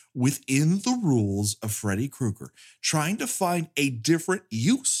to, within the rules of Freddy Krueger, trying to find a different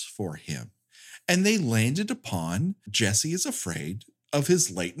use for him. And they landed upon Jesse is afraid of his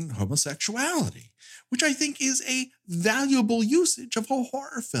latent homosexuality, which I think is a valuable usage of a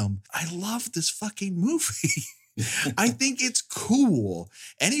horror film. I love this fucking movie. I think it's cool.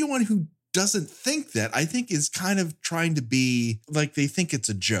 Anyone who doesn't think that, I think, is kind of trying to be like they think it's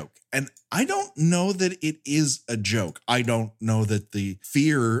a joke. And I don't know that it is a joke. I don't know that the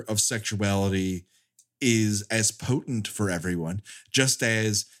fear of sexuality is as potent for everyone, just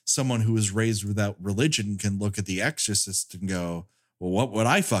as someone who was raised without religion can look at The Exorcist and go, well, what would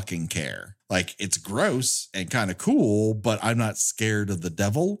I fucking care? Like, it's gross and kind of cool, but I'm not scared of the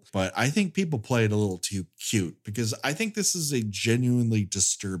devil. But I think people play it a little too cute because I think this is a genuinely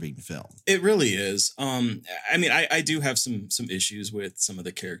disturbing film. It really is. I mean, I do have some issues with some of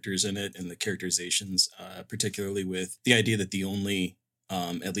the characters in it and the characterizations, particularly with the idea that the only,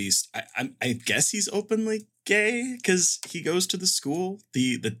 at least, I guess he's openly gay because he goes to the school.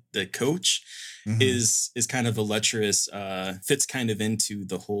 The coach is kind of a lecherous, fits kind of into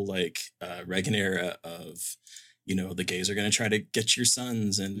the whole Reagan era of, the gays are going to try to get your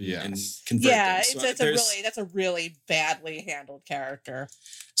sons and convert them. So that's a really badly handled character.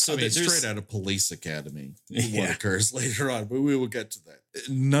 So it's straight out of Police Academy. What occurs later on, but we will get to that.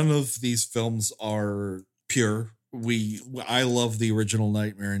 None of these films are pure. I love the original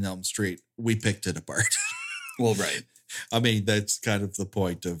Nightmare on Elm Street. We picked it apart. Well, right. I mean, that's kind of the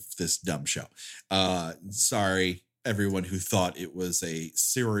point of this dumb show. Sorry, everyone who thought it was a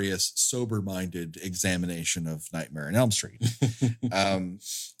serious, sober-minded examination of Nightmare on Elm Street.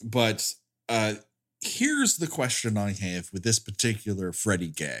 But here's the question I have with this particular Freddy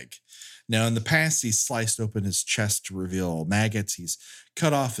gag. Now, in the past, he's sliced open his chest to reveal maggots. He's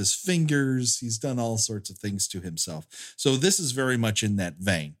cut off his fingers. He's done all sorts of things to himself. So this is very much in that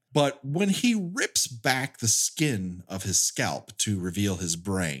vein. But when he rips back the skin of his scalp to reveal his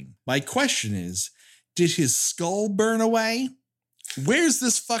brain, my question is, did his skull burn away? Where's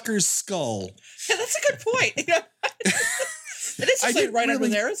this fucker's skull? Yeah, that's a good point. It is just like right under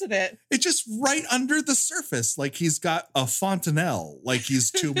there, isn't it? It's just right under the surface. Like he's got a fontanelle, like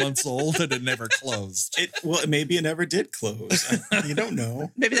he's 2 months old and it never closed. Well, maybe it never did close. You don't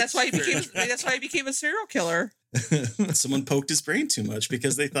know. Maybe that's why he became a serial killer. Someone poked his brain too much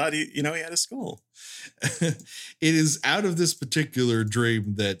because they thought he had a skull. It is out of this particular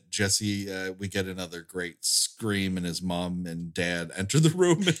dream that Jesse, we get another great scream, and his mom and dad enter the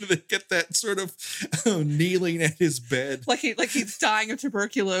room, and they get that sort of kneeling at his bed, like he's dying of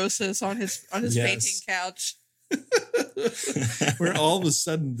tuberculosis on his fainting couch. Where all of a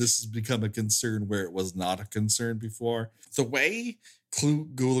sudden this has become a concern where it was not a concern before. The way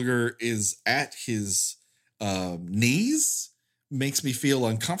Gulager is at his knees makes me feel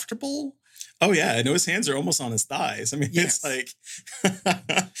uncomfortable. Oh yeah, I know his hands are almost on his thighs. I mean, yes. It's like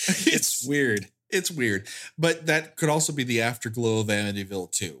it's weird. It's weird, but that could also be the afterglow of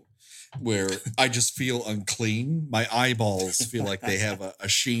Amityville 2, where I just feel unclean. My eyeballs feel like they have a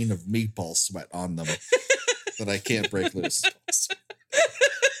sheen of meatball sweat on them that I can't break loose.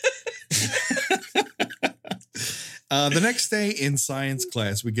 The next day in science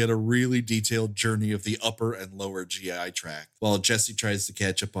class, we get a really detailed journey of the upper and lower GI tract while Jesse tries to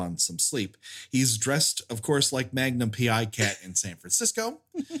catch up on some sleep. He's dressed, of course, like Magnum P.I. Cat in San Francisco.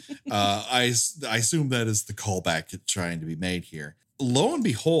 I assume that is the callback trying to be made here. Lo and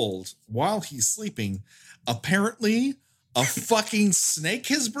behold, while he's sleeping, apparently a fucking snake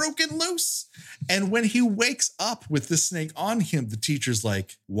has broken loose. And when he wakes up with the snake on him, the teacher's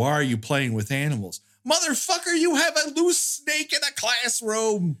like, "Why are you playing with animals?" Motherfucker, you have a loose snake in a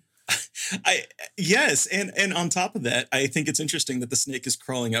classroom. Yes, and on top of that, I think it's interesting that the snake is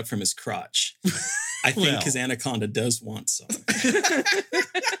crawling up from his crotch. I think his anaconda does want some.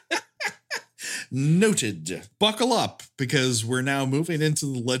 Noted. Buckle up, because we're now moving into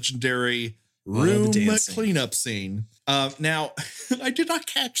the legendary room cleanup scene. Now, I did not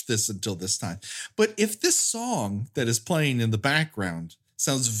catch this until this time, but if this song that is playing in the background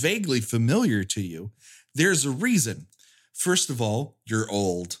sounds vaguely familiar to you, there's a reason. First of all, you're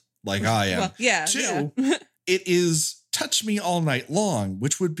old, like I am. Well, yeah. Two, it is Touch Me All Night Long,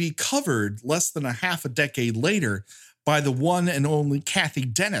 which would be covered less than a half a decade later by the one and only Kathy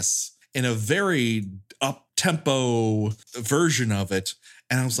Dennis in a very up-tempo version of it.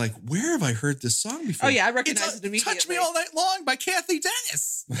 And I was like, where have I heard this song before? Oh, yeah, I recognize it immediately. Touch Me All Night Long by Kathy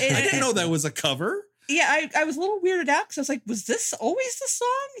Dennis. I didn't know that was a cover. Yeah, I was a little weirded out because I was like, was this always the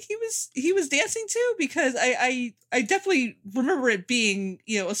song he was dancing to? Because I definitely remember it being,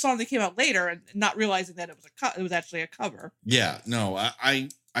 a song that came out later and not realizing that it was actually a cover. Yeah, no, I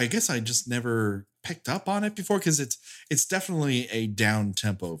guess I just never picked up on it before, because it's definitely a down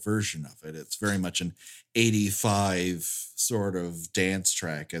tempo version of it. It's very much an 85 sort of dance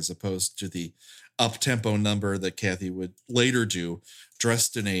track as opposed to the up tempo number that Kathy would later do,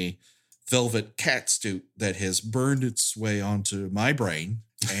 dressed in a velvet catsuit that has burned its way onto my brain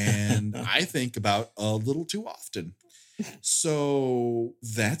and I think about a little too often. So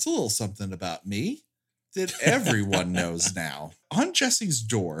that's a little something about me that everyone knows now. On Jesse's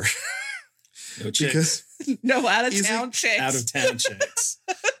door. No chicks. No out-of-town chicks. Out-of-town chicks.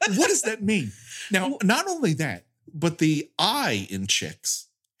 What does that mean? Now, not only that, but the I in chicks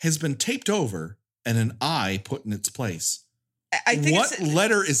has been taped over and an I put in its place. I think what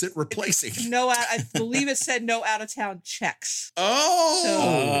letter is it replacing? I believe it said no out-of-town checks.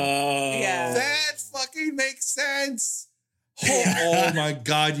 Oh, yeah. That fucking makes sense. Oh my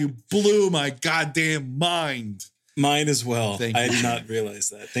God, you blew my goddamn mind. Mine as well. Thank I you. did not realize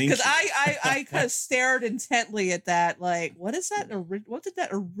that. Thank you. Because I kind of stared intently at that, like, what is that? What did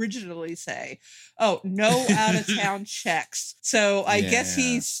that originally say? Oh, no out-of-town checks. So I guess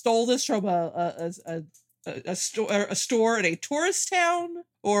he stole this from a store in a tourist town,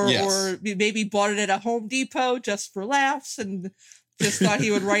 or maybe bought it at a Home Depot just for laughs and just thought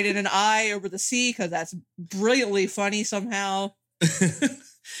he would write in an I over the C because that's brilliantly funny somehow.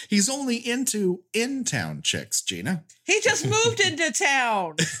 He's only into in-town chicks, Gina. He just moved into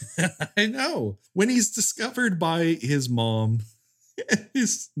town. I know. When he's discovered by his mom,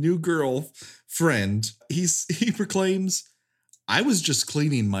 his new girlfriend, he proclaims, "I was just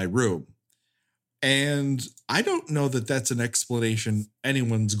cleaning my room." And I don't know that that's an explanation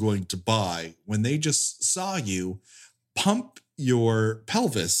anyone's going to buy when they just saw you pump your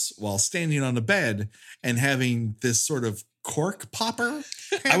pelvis while standing on a bed and having this sort of cork popper.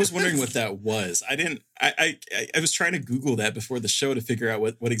 I was wondering what that was. I was trying to Google that before the show to figure out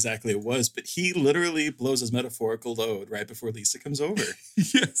what exactly it was, but he literally blows his metaphorical load right before Lisa comes over.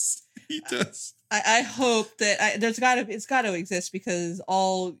 Yes, he does. I hope that it's got to exist, because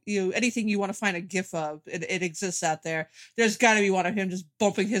anything you want to find a gif of, it exists out there. There's got to be one of him just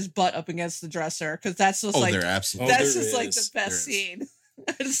bumping his butt up against the dresser, because that's just there absolutely that's just like the best scene.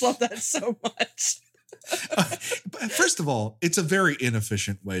 I just love that so much. First of all, it's a very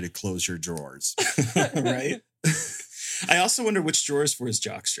inefficient way to close your drawers. Right? I also wonder which drawers for his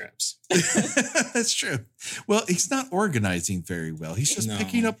jock straps. That's true. Well, he's not organizing very well. He's just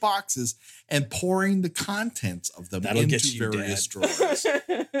picking up boxes and pouring the contents of them into various drawers.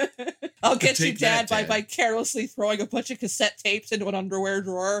 I'll get you, Dad, by carelessly throwing a bunch of cassette tapes into an underwear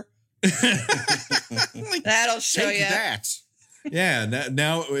drawer. That'll show you. That. Yeah,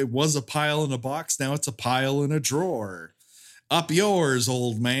 now it was a pile in a box. Now it's a pile in a drawer. Up yours,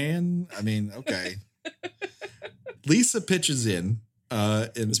 old man. I mean, okay. Lisa pitches in.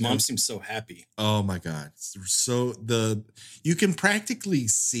 And his mom seems so happy. Oh my God. So you can practically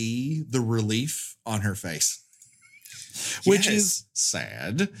see the relief on her face, which is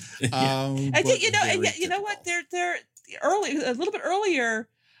sad. I think, you know what? They're early, a little bit earlier.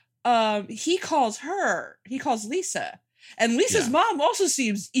 He calls Lisa, and Lisa's mom also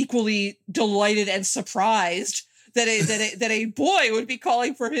seems equally delighted and surprised that a boy would be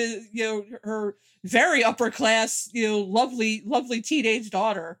calling for his, her very upper class, lovely teenage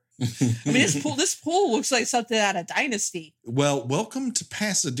daughter. I mean, this pool looks like something out of Dynasty. Well, welcome to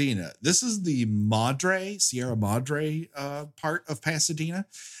Pasadena. This is the Sierra Madre part of Pasadena.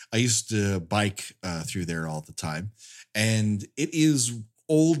 I used to bike through there all the time, and it is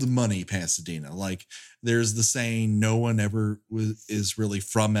old money Pasadena. Like, there's the saying, no one ever is really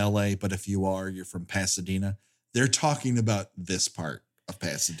from LA, but if you are, you're from Pasadena. They're talking about this part of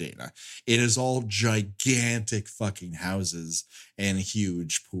Pasadena. It is all gigantic fucking houses and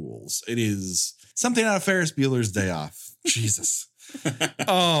huge pools. It is something out of Ferris Bueller's Day Off. Jesus.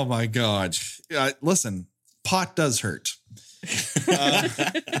 Oh my God. Listen, pot does hurt.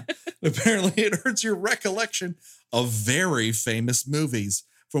 Apparently it hurts your recollection of very famous movies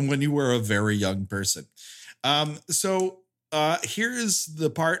from when you were a very young person. Here's the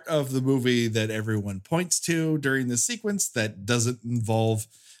part of the movie that everyone points to during the sequence that doesn't involve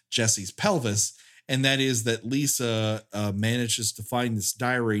Jesse's pelvis, and that is that Lisa manages to find this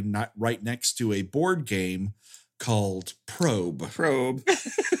diary right next to a board game called Probe.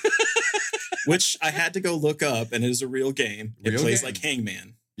 Which I had to go look up, and it is a real game. It plays like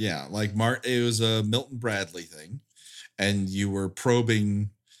Hangman. Yeah, like it was a Milton Bradley thing, and you were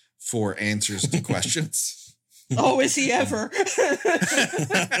probing for answers to questions. Oh, is he ever?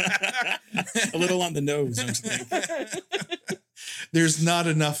 A little on the nose, don't you think? There's not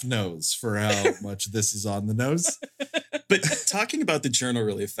enough nose for how much this is on the nose. But talking about the journal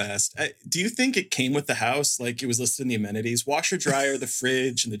really fast, do you think it came with the house? Like, it was listed in the amenities, washer, dryer, the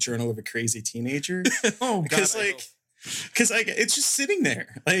fridge, and the journal of a crazy teenager? Oh, God. Because it's just sitting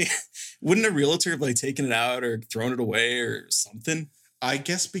there. Like, wouldn't a realtor have taken it out or thrown it away or something? I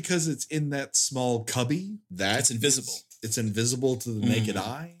guess because it's in that small cubby, it's invisible. It's invisible to the naked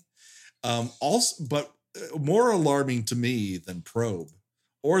eye. But more alarming to me than Probe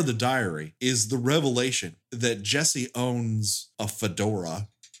or the diary is the revelation that Jesse owns a fedora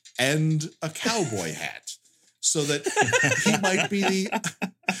and a cowboy hat, so that he might be the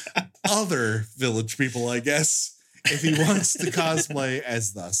other Village People, I guess, if he wants to cosplay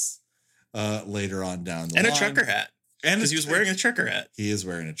as thus later on down the line. And a trucker hat. Because he was wearing a trucker hat. He is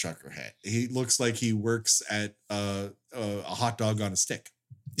wearing a trucker hat. He looks like he works at a hot dog on a stick.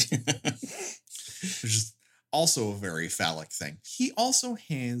 Which is also a very phallic thing. He also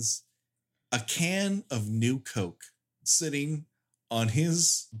has a can of New Coke sitting on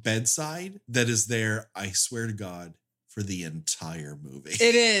his bedside that is there, I swear to God, for the entire movie.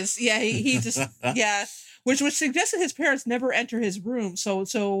 It is. Yeah, he just, yeah. Which suggests that his parents never enter his room.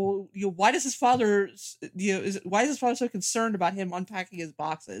 So why does his father, why is his father so concerned about him unpacking his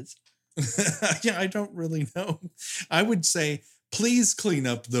boxes? Yeah, I don't really know. I would say, please clean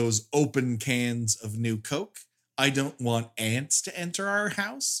up those open cans of New Coke. I don't want ants to enter our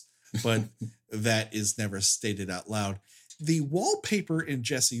house, but that is never stated out loud. The wallpaper in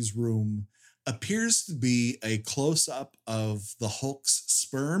Jesse's room appears to be a close-up of the Hulk's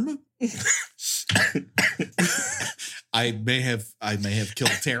sperm. I may have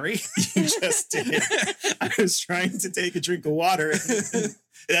killed Terry. You just did. I was trying to take a drink of water.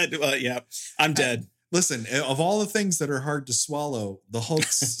 Yeah, I'm dead. Listen, of all the things that are hard to swallow, the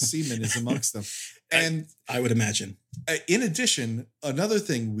Hulk's semen is amongst them. And I would imagine. In addition, another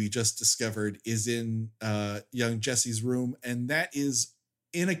thing we just discovered is in young Jesse's room, and that is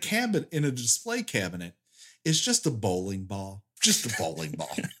in a display cabinet, is just a bowling ball. Just a bowling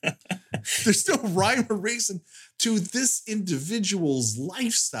ball. There's no rhyme or reason to this individual's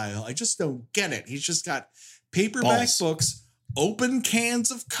lifestyle. I just don't get it. He's just got paperback books, open cans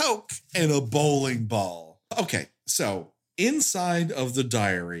of Coke, and a bowling ball. Okay, so inside of the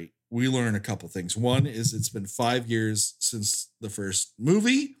diary, we learn a couple things. One is it's been 5 years since the first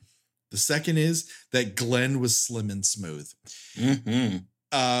movie. The second is that Glenn was slim and smooth. Mm-hmm.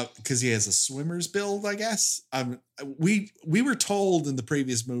 Because he has a swimmer's build, I guess. We were told in the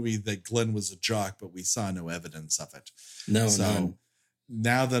previous movie that Glenn was a jock, but we saw no evidence of it. No,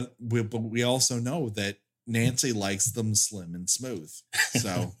 now that we also know that Nancy likes them slim and smooth.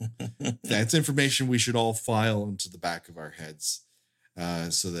 So that's information we should all file into the back of our heads,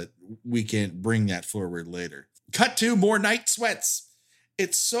 so that we can bring that forward later. Cut to more night sweats.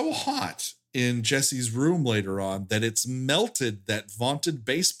 It's so hot in Jesse's room later on that it's melted that vaunted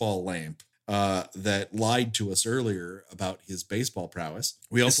baseball lamp that lied to us earlier about his baseball prowess.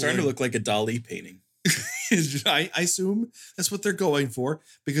 It's starting to look like a Dali painting. I assume that's what they're going for,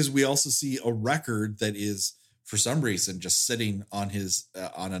 because we also see a record that is, for some reason, just sitting on his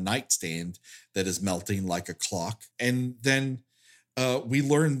on a nightstand that is melting like a clock. And then we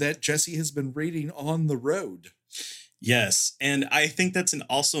learn that Jesse has been reading on the road. Yes, and I think that's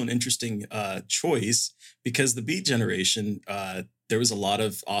also an interesting choice, because the Beat Generation, there was a lot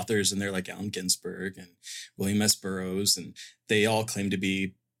of authors in there like Allen Ginsberg and William S. Burroughs, and they all claimed to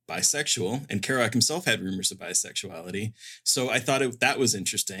be bisexual, and Kerouac himself had rumors of bisexuality. So I thought that was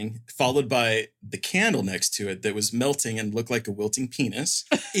interesting, followed by the candle next to it that was melting and looked like a wilting penis.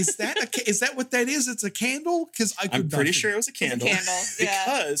 Is that what that is? It's a candle? Because I'm pretty sure it was a candle.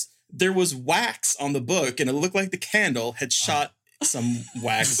 Because there was wax on the book, and it looked like the candle had shot some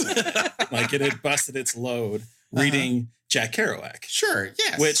wax on it, like it had busted its load reading Jack Kerouac. Sure,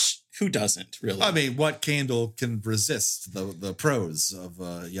 yes. Which, who doesn't, really? I mean, what candle can resist the prose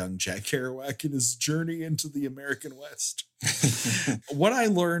of young Jack Kerouac in his journey into the American West? What I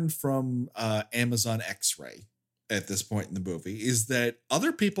learned from Amazon X-Ray at this point in the movie is that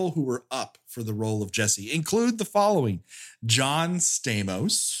other people who were up for the role of Jesse include the following: John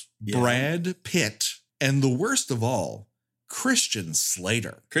Stamos, Brad Pitt, and the worst of all, Christian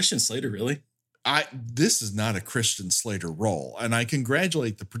Slater. Christian Slater, really? This is not a Christian Slater role, and I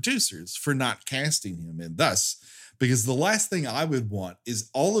congratulate the producers for not casting him in thus, because the last thing I would want is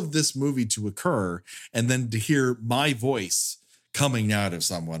all of this movie to occur and then to hear my voice coming out of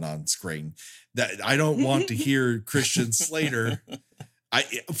someone on screen. That I don't want to hear Christian Slater.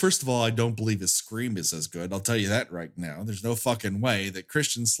 First of all, I don't believe his scream is as good. I'll tell you that right now. There's no fucking way that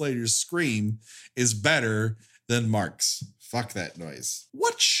Christian Slater's scream is better than Mark's. Fuck that noise.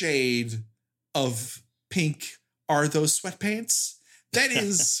 What shade of pink are those sweatpants? That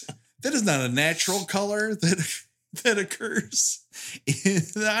is not a natural color that occurs.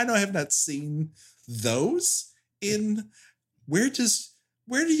 I have not seen those in. Where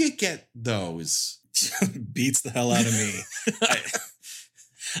do you get those? Beats the hell out of me.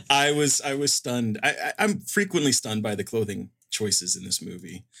 I was stunned. I'm frequently stunned by the clothing choices in this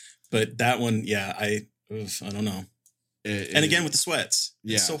movie, but that one, I don't know. And again with the sweats,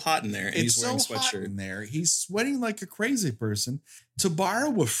 it's so hot in there, and he's wearing a sweatshirt. In there, he's sweating like a crazy person. To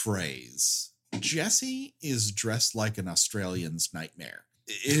borrow a phrase, Jesse is dressed like an Australian's nightmare.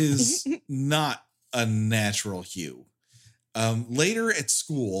 It is not a natural hue. Later at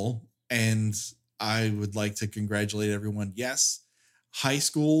school, and I would like to congratulate everyone. Yes, high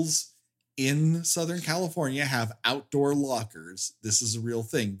schools in Southern California have outdoor lockers. This is a real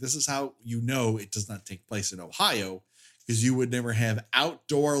thing. This is how you know it does not take place in Ohio, because you would never have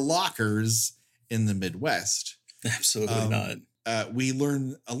outdoor lockers in the Midwest. Absolutely not. We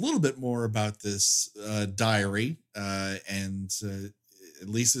learn a little bit more about this diary, and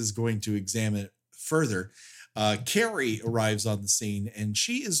Lisa is going to examine it further. Carrie arrives on the scene, and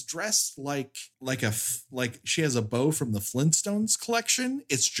she is dressed like she has a bow from the Flintstones collection.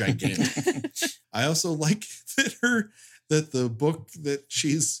 It's gigantic. I also like that the book that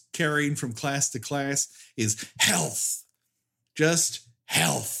she's carrying from class to class is Health. Just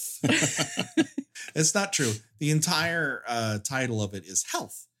Health. It's not true. The entire title of it is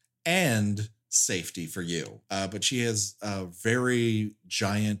Health and Safety for You. But she has very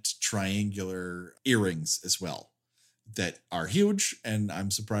giant triangular earrings as well that are huge, and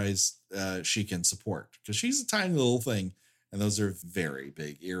I'm surprised she can support, because she's a tiny little thing, and those are very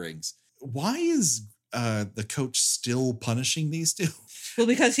big earrings. Why is the coach still punishing these two? Well,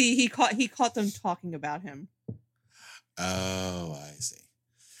 because he caught them talking about him. Oh, I see.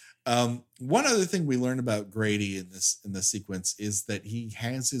 One other thing we learn about Grady in this sequence is that he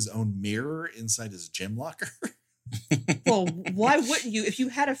has his own mirror inside his gym locker. Well, why wouldn't you? If you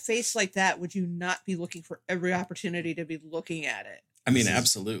had a face like that, would you not be looking for every opportunity to be looking at it? I mean,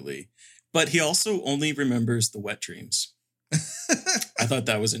 absolutely. But he also only remembers the wet dreams. I thought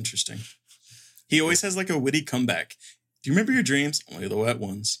that was interesting. He always has like a witty comeback. Do you remember your dreams? Only the wet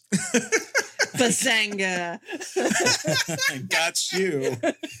ones. Bazanga. I got you.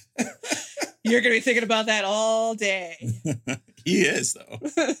 You're going to be thinking about that all day. He is, though.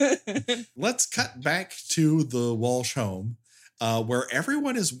 Let's cut back to the Walsh home, where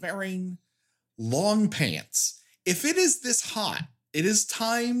everyone is wearing long pants. If it is this hot, it is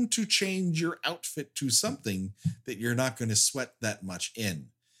time to change your outfit to something that you're not going to sweat that much in.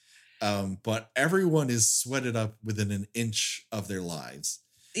 But everyone is sweated up within an inch of their lives.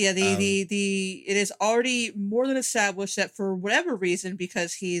 Yeah, it is already more than established that for whatever reason,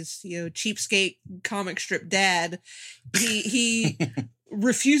 because he's, cheapskate comic strip dad, he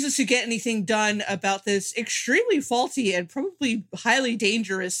refuses to get anything done about this extremely faulty and probably highly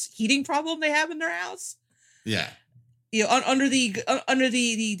dangerous heating problem they have in their house. Yeah. Under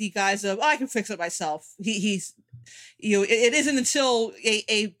the guise of, I can fix it myself. He's it isn't until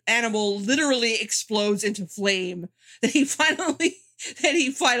a animal literally explodes into flame that he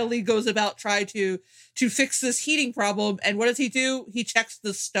finally goes about trying to fix this heating problem. And what does he do? He checks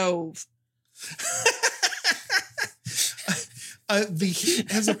the stove. The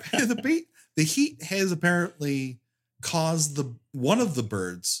heat has apparently caused one of the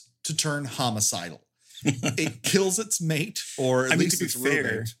birds to turn homicidal. It kills its mate, or at least its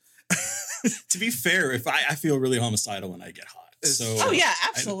roommate. To be fair, if I feel really homicidal when I get hot. So oh yeah,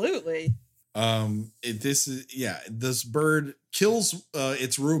 absolutely. This bird kills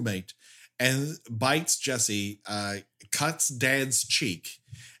its roommate and bites Jesse, cuts Dad's cheek,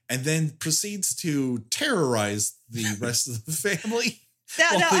 and then proceeds to terrorize the rest of the family.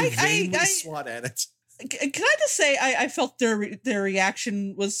 They swat at it. Can I just say I felt their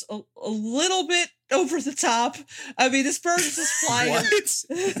reaction was a little bit over the top. I mean, this bird is just flying.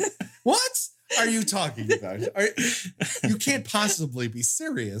 What are you talking about? You can't possibly be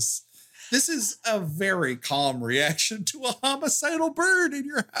serious. This is a very calm reaction to a homicidal bird in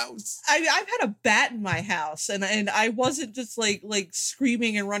your house. I've had a bat in my house, and I wasn't just like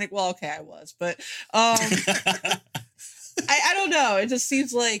screaming and running. Well, okay, I was, but I don't know. It just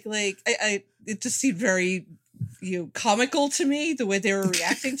seems like it just seemed very comical to me, the way they were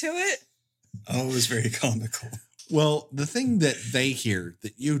reacting to it. Oh, it was very comical. Well, the thing that they hear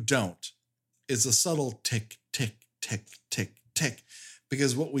that you don't is a subtle tick, tick, tick, tick, tick.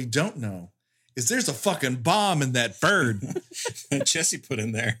 Because what we don't know is there's a fucking bomb in that bird that Jesse put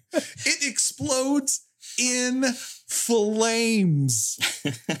in there. It explodes in flames.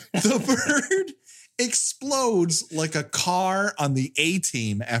 The bird explodes like a car on the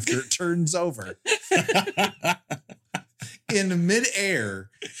A-team after it turns over in midair,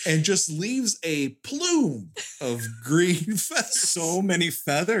 and just leaves a plume of green feathers. So many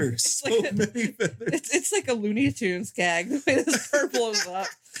feathers. It's like a Looney Tunes gag, the way this bird blows up.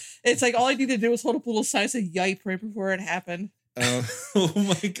 It's like all I need to do is hold up a little sign that says "Yipe" right before it happened. Oh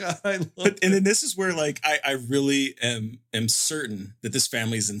my God, I love it. And then this is where I really am certain that this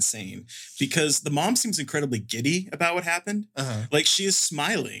family is insane, because the mom seems incredibly giddy about what happened. Uh-huh. Like, she is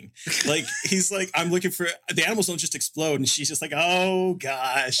smiling. Like, he's like, I'm looking for, the animals don't just explode, and she's just like, oh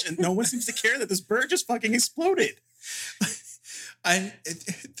gosh. And no one seems to care that this bird just fucking exploded.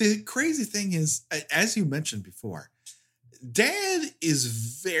 The crazy thing is, as you mentioned before, Dad is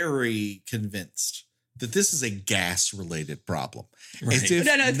very convinced that this is a gas-related problem. Right. As if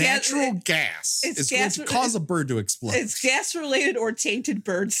it's natural gas is going to cause a bird to explode. It's gas-related or tainted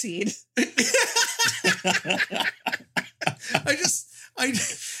bird seed.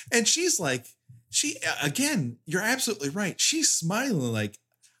 And she's like, again, you're absolutely right. She's smiling like,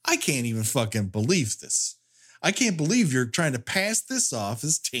 I can't even fucking believe this. I can't believe you're trying to pass this off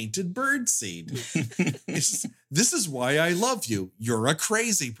as tainted bird seed. This is why I love you. You're a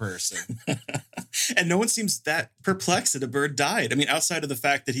crazy person. And no one seems that perplexed that a bird died. I mean, outside of the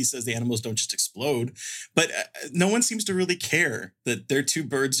fact that he says the animals don't just explode, but no one seems to really care that their two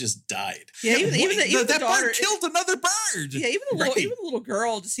birds just died. Yeah, even the daughter bird killed another bird. Yeah, even the little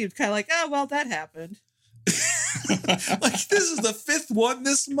girl just seemed kind of like, oh, well, that happened. Like, this is the fifth one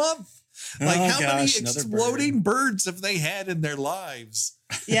this month. Like, Oh, how gosh, many another exploding birds have they had in their lives?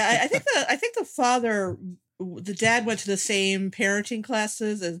 Yeah, I think the dad went to the same parenting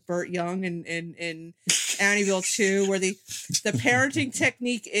classes as Burt Young in Amityville 2, where the parenting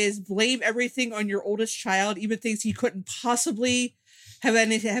technique is blame everything on your oldest child, even things he couldn't possibly have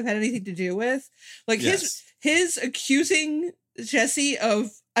had anything to do with. Like his accusing Jesse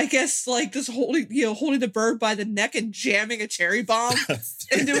of, I guess, like just holding the bird by the neck and jamming a cherry bomb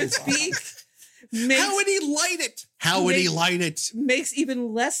into its beak. How would he light it? Makes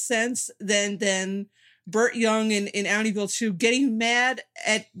even less sense than Burt Young in Amityville 2 getting mad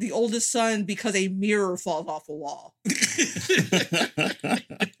at the oldest son because a mirror falls off a wall.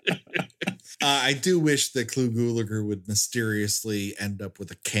 I do wish that Clu Gulager would mysteriously end up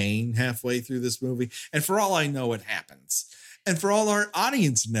with a cane halfway through this movie. And for all I know, it happens. And for all our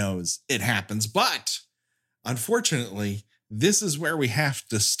audience knows, it happens. But unfortunately, this is where we have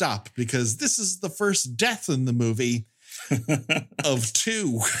to stop because this is the first death in the movie of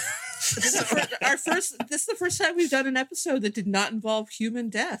 2. This is the first time we've done an episode that did not involve human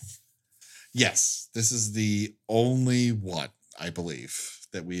death. Yes, this is the only one, I believe,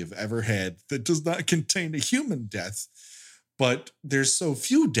 that we have ever had that does not contain a human death. But there's so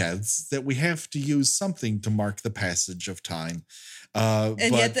few deaths that we have to use something to mark the passage of time.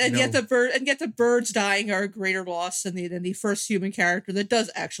 Yet the birds dying are a greater loss than the first human character that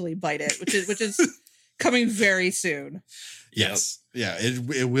does actually bite it, which is coming very soon. Yes. Yeah,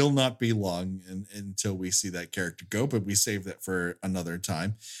 it will not be long until we see that character go, but we save that for another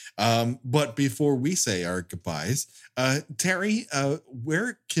time. But before we say our goodbyes, Terry,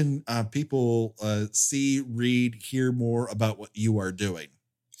 where can people see, read, hear more about what you are doing?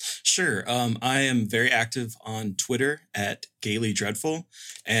 Sure. I am very active on Twitter at Gaily Dreadful,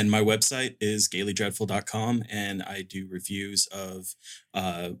 and my website is gailydreadful.com, and I do reviews of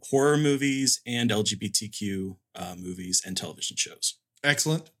horror movies and LGBTQ movies and television shows.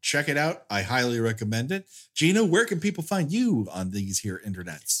 Excellent. Check it out. I highly recommend it. Gina, where can people find you on these here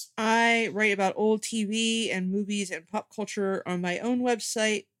internets? I write about old TV and movies and pop culture on my own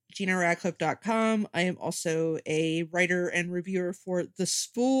website, GinaRadcliffe.com. I am also a writer and reviewer for The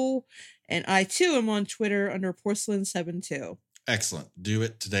Spool, and I too am on Twitter under Porcelain72. Excellent. Do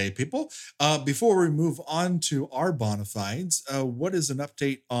it today, people. Before we move on to our bona fides, what is an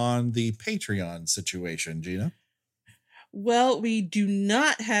update on the Patreon situation, Gina? Well, we do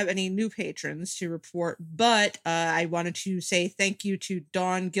not have any new patrons to report, but I wanted to say thank you to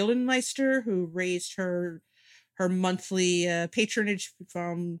Dawn Gildenmeister, who raised her monthly patronage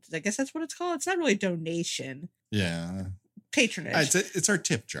from, I guess that's what it's called. It's not really a donation. Yeah. Patronage. It's our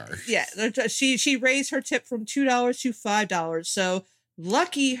tip jar. Yeah. She raised her tip from $2 to $5. So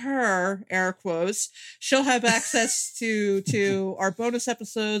lucky her, air quotes, she'll have access to our bonus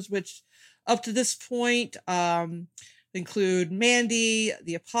episodes, which up to this point include Mandy,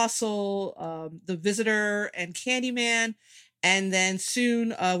 the Apostle, the Visitor, and Candyman. And then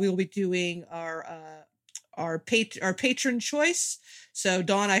soon we will be doing our patron choice. So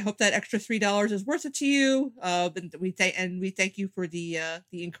Dawn, I hope that extra $3 is worth it to you. And we thank you for the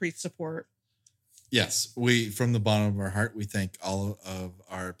increased support. Yes, from the bottom of our heart, we thank all of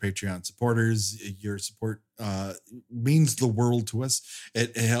our Patreon supporters. Your support means the world to us.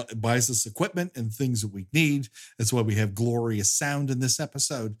 It buys us equipment and things that we need. That's why we have glorious sound in this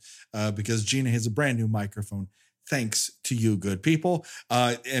episode, because Gina has a brand new microphone. Thanks to you, good people.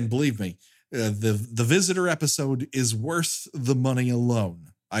 And believe me, the Visitor episode is worth the money alone.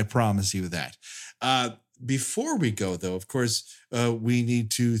 I promise you that. Before we go, though, of course, we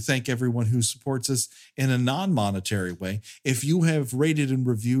need to thank everyone who supports us in a non-monetary way. If you have rated and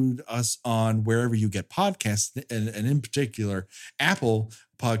reviewed us on wherever you get podcasts, and in particular, Apple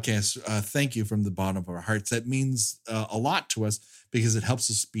Podcasts, thank you from the bottom of our hearts. That means a lot to us because it helps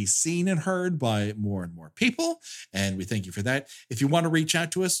us be seen and heard by more and more people. And we thank you for that. If you want to reach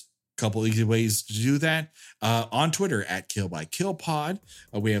out to us, couple easy ways to do that. On Twitter at KillByKillPod.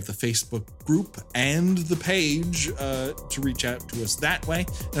 We have the Facebook group and the page to reach out to us that way.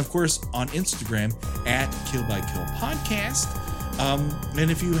 And of course, on Instagram at KillByKillPodcast.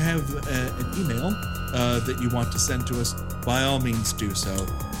 And if you have an email that you want to send to us, by all means do so.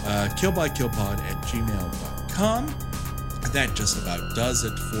 KillByKillPod@gmail.com. That just about does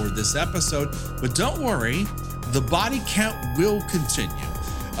it for this episode. But don't worry, the body count will continue.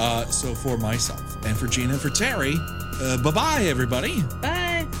 So for myself and for Gina and for Terry, bye-bye, everybody.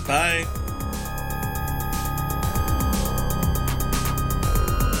 Bye. Bye.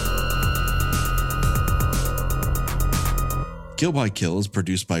 Kill by Kill is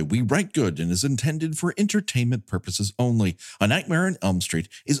produced by We Write Good and is intended for entertainment purposes only. A Nightmare on Elm Street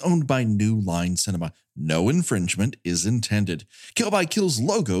is owned by New Line Cinema. No infringement is intended. Kill by Kill's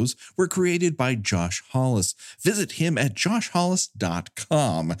logos were created by Josh Hollis. Visit him at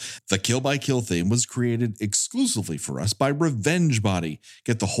joshhollis.com. The Kill by Kill theme was created exclusively for us by Revenge Body.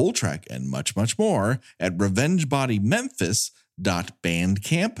 Get the whole track and much, much more at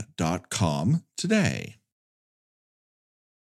revengebodymemphis.bandcamp.com today.